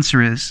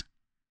answer is,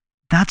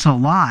 that's a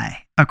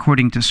lie,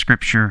 according to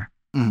Scripture,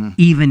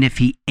 even if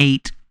he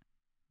ate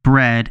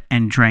bread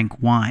and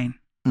drank wine.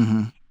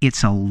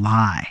 It's a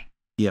lie.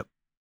 Yep.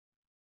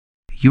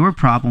 Your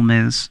problem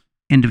is,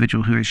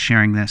 individual who is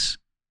sharing this,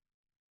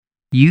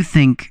 you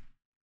think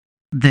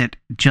that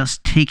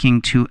just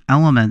taking two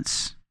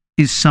elements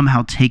is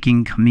somehow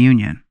taking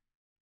communion.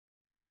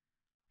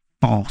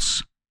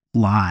 False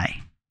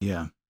lie.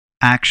 Yeah.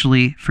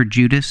 Actually, for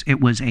Judas,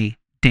 it was a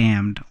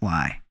damned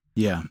lie.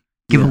 Yeah.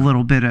 Give a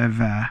little bit of,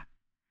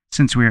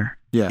 since we're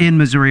in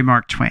Missouri,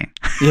 Mark Twain.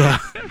 Yeah.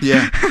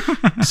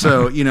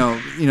 So,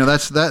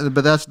 that's that,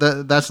 but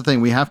that's the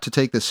thing. We have to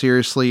take this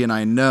seriously. And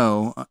I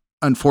know,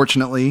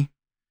 unfortunately,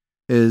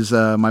 is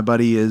my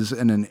buddy is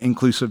in an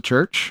inclusive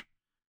church,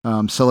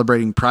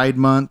 celebrating Pride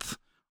Month,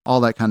 all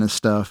that kind of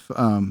stuff.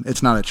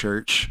 It's not a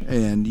church,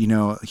 and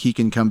he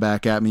can come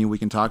back at me. We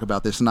can talk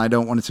about this, and I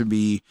don't want it to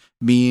be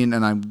mean.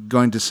 And I'm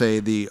going to say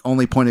the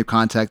only point of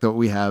contact that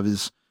we have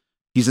is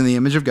he's in the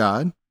image of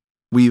God.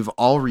 We've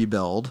all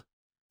rebelled,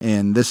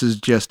 and this is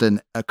just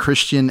a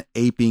Christian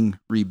aping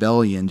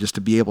rebellion, just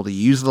to be able to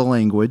use the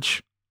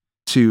language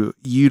to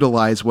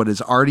utilize what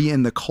is already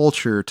in the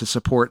culture to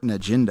support an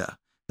agenda.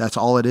 That's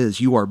all it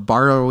is. You are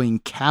borrowing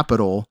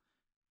capital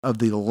of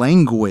the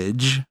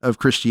language of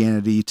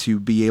Christianity to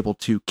be able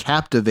to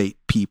captivate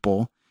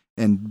people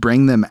and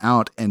bring them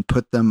out and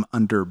put them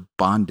under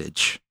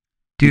bondage.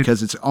 Dude.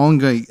 Because it's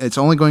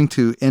only going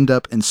to end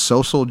up in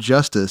social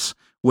justice,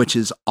 which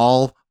is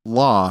all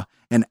law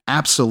and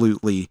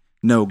absolutely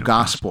no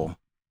gospel.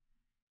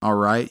 All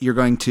right. You're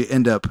going to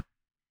end up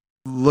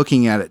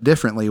looking at it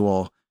differently.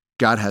 Well,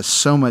 God has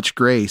so much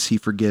grace. He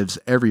forgives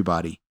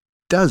everybody.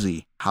 Does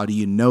he? How do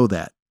you know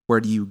that? Where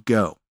do you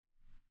go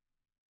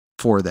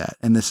for that?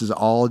 And this is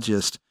all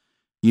just,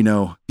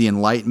 the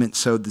Enlightenment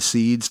sowed the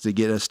seeds to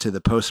get us to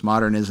the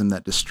postmodernism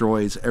that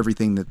destroys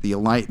everything that the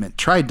Enlightenment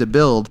tried to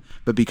build,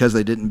 but because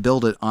they didn't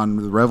build it on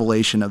the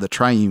revelation of the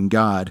triune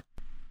God,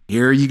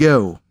 here you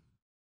go.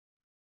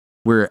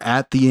 We're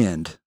at the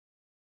end.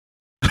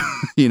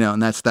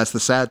 And that's the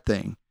sad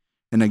thing.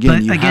 And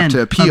again, have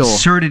to appeal.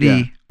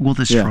 Absurdity will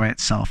destroy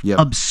itself. Yep.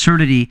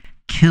 Absurdity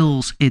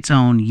kills its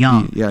own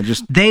young.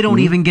 They don't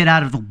even get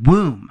out of the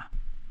womb.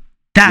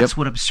 That's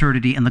what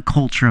absurdity and the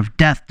culture of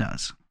death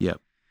does. Yep.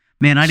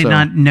 Man, I did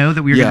not know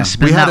that we were going to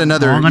spend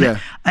long on it.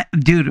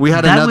 Dude,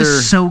 that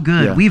was so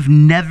good. Yeah. We've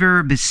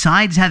never,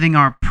 besides having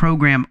our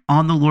program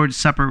on the Lord's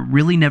Supper,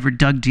 really never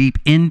dug deep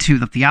into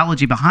the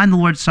theology behind the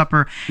Lord's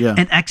Supper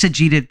and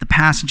exegeted the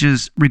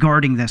passages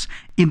regarding this.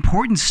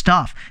 Important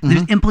stuff. Mm-hmm.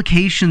 There's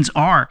implications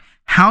are,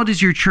 how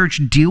does your church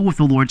deal with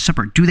the Lord's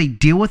Supper? Do they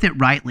deal with it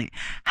rightly?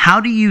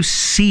 How do you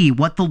see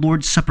what the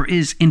Lord's Supper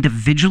is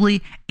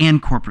individually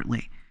and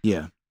corporately?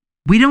 Yeah.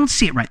 We don't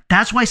see it right.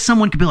 That's why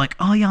someone could be like,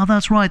 oh yeah,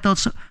 that's right.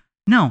 That's so.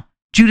 No,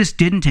 Judas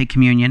didn't take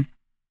communion.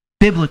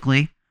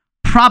 Biblically,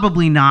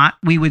 probably not.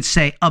 We would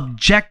say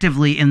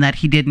objectively in that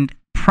he didn't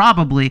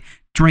probably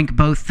drink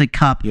both the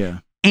cup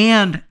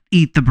and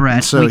eat the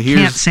bread. So we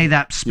can't say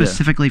that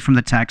specifically from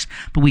the text,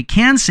 but we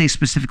can say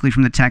specifically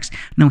from the text,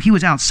 no, he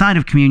was outside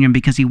of communion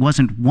because he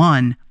wasn't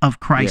one of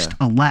Christ's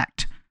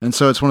elect. And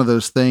so it's one of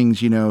those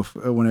things,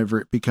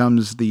 whenever it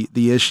becomes the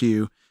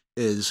issue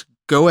is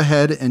go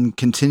ahead and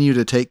continue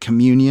to take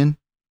communion,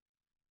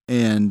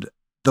 and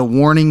the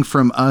warning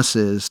from us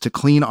is to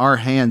clean our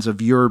hands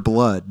of your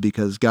blood,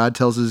 because God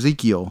tells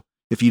Ezekiel,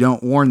 if you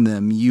don't warn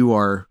them, you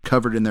are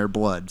covered in their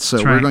blood.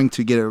 So we're going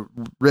to get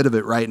rid of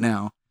it right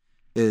now.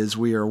 Is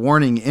we are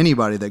warning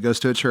anybody that goes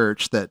to a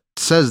church that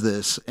says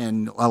this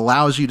and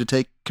allows you to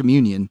take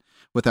communion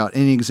without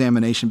any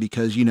examination,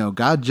 because,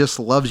 God just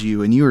loves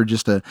you and you are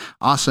just an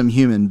awesome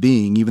human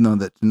being, even though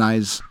that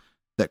denies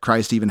that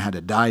Christ even had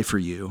to die for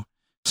you.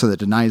 So that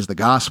denies the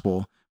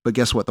gospel. But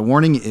guess what? The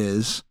warning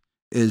is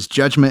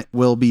judgment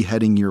will be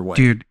heading your way.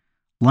 Dude,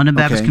 London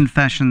Baptist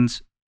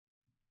Confessions.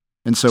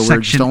 And so we're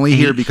just only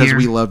here because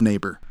we love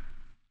neighbor.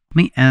 Let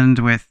me end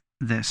with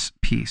this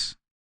piece.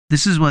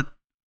 This is what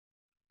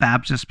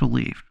Baptists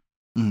believe.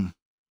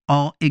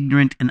 All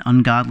ignorant and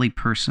ungodly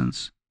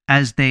persons,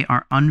 as they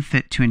are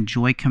unfit to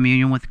enjoy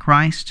communion with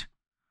Christ,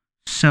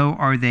 so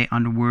are they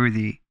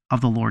unworthy of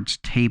the Lord's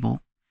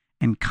table,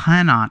 and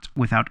cannot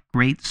without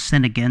great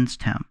sin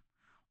against him,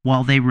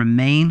 while they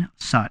remain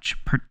such,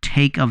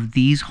 partake of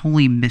these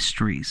holy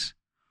mysteries,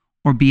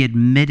 or be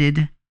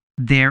admitted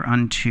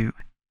thereunto.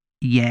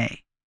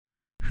 Yea,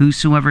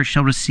 whosoever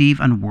shall receive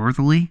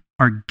unworthily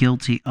are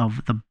guilty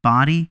of the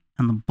body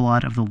and the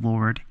blood of the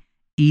Lord,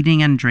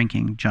 eating and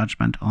drinking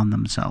judgment on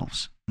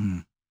themselves.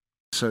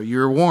 So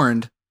you're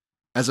warned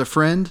as a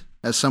friend,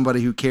 as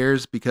somebody who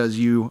cares because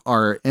you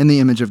are in the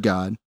image of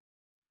God.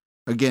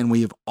 Again,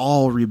 we have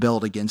all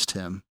rebelled against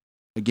him.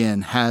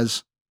 Again,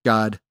 has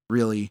God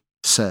really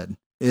said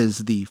is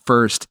the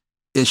first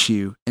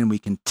issue, and we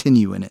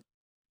continue in it.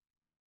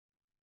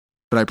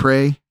 But I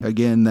pray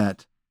again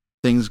that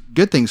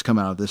good things come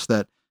out of this,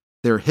 that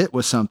they're hit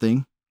with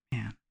something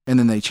and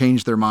then they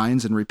change their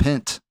minds and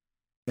repent,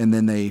 and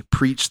then they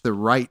preach the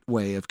right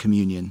way of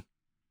communion.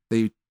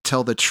 They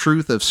tell the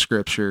truth of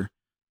Scripture,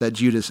 that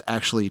Judas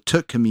actually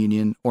took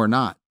communion or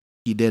not.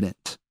 He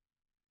didn't.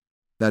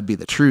 That'd be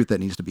the truth that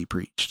needs to be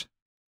preached.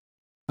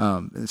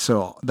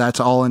 So that's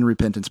all in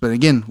repentance. But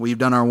again, we've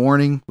done our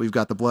warning. We've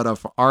got the blood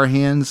off our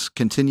hands.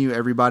 Continue,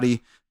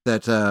 everybody,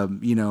 that,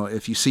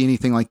 if you see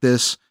anything like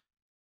this,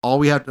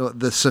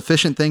 the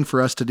sufficient thing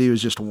for us to do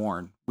is just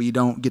warn. We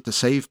don't get to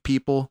save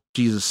people.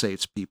 Jesus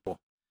saves people.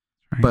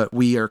 Right. But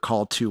we are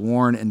called to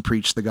warn and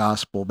preach the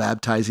gospel,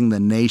 baptizing the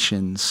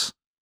nations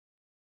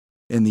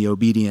in the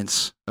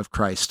obedience of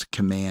Christ's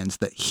commands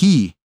that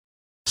he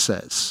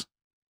says.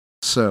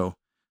 So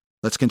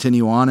let's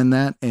continue on in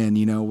that. And,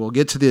 we'll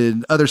get to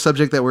the other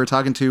subject that we're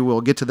talking to.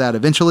 We'll get to that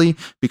eventually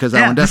because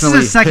that one definitely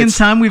this is the second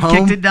time we've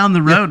kicked it down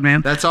the road,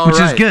 man. That's all which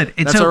right. Which is good.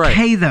 It's that's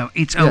okay, though.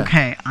 It's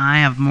okay. I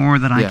have more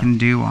that I can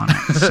do on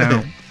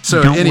it.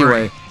 So don't anyway,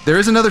 worry. There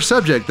is another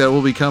subject that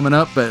will be coming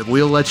up, but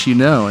we'll let you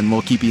know, and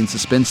we'll keep you in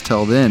suspense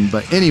till then.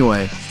 But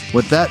anyway,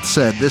 with that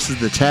said, this is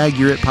the Tag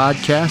You're It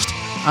podcast.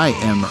 I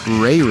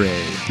am Ray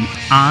Ray.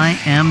 I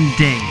am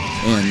Dave.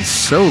 And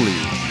Soli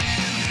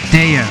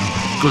Deo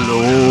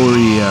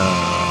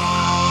Gloria.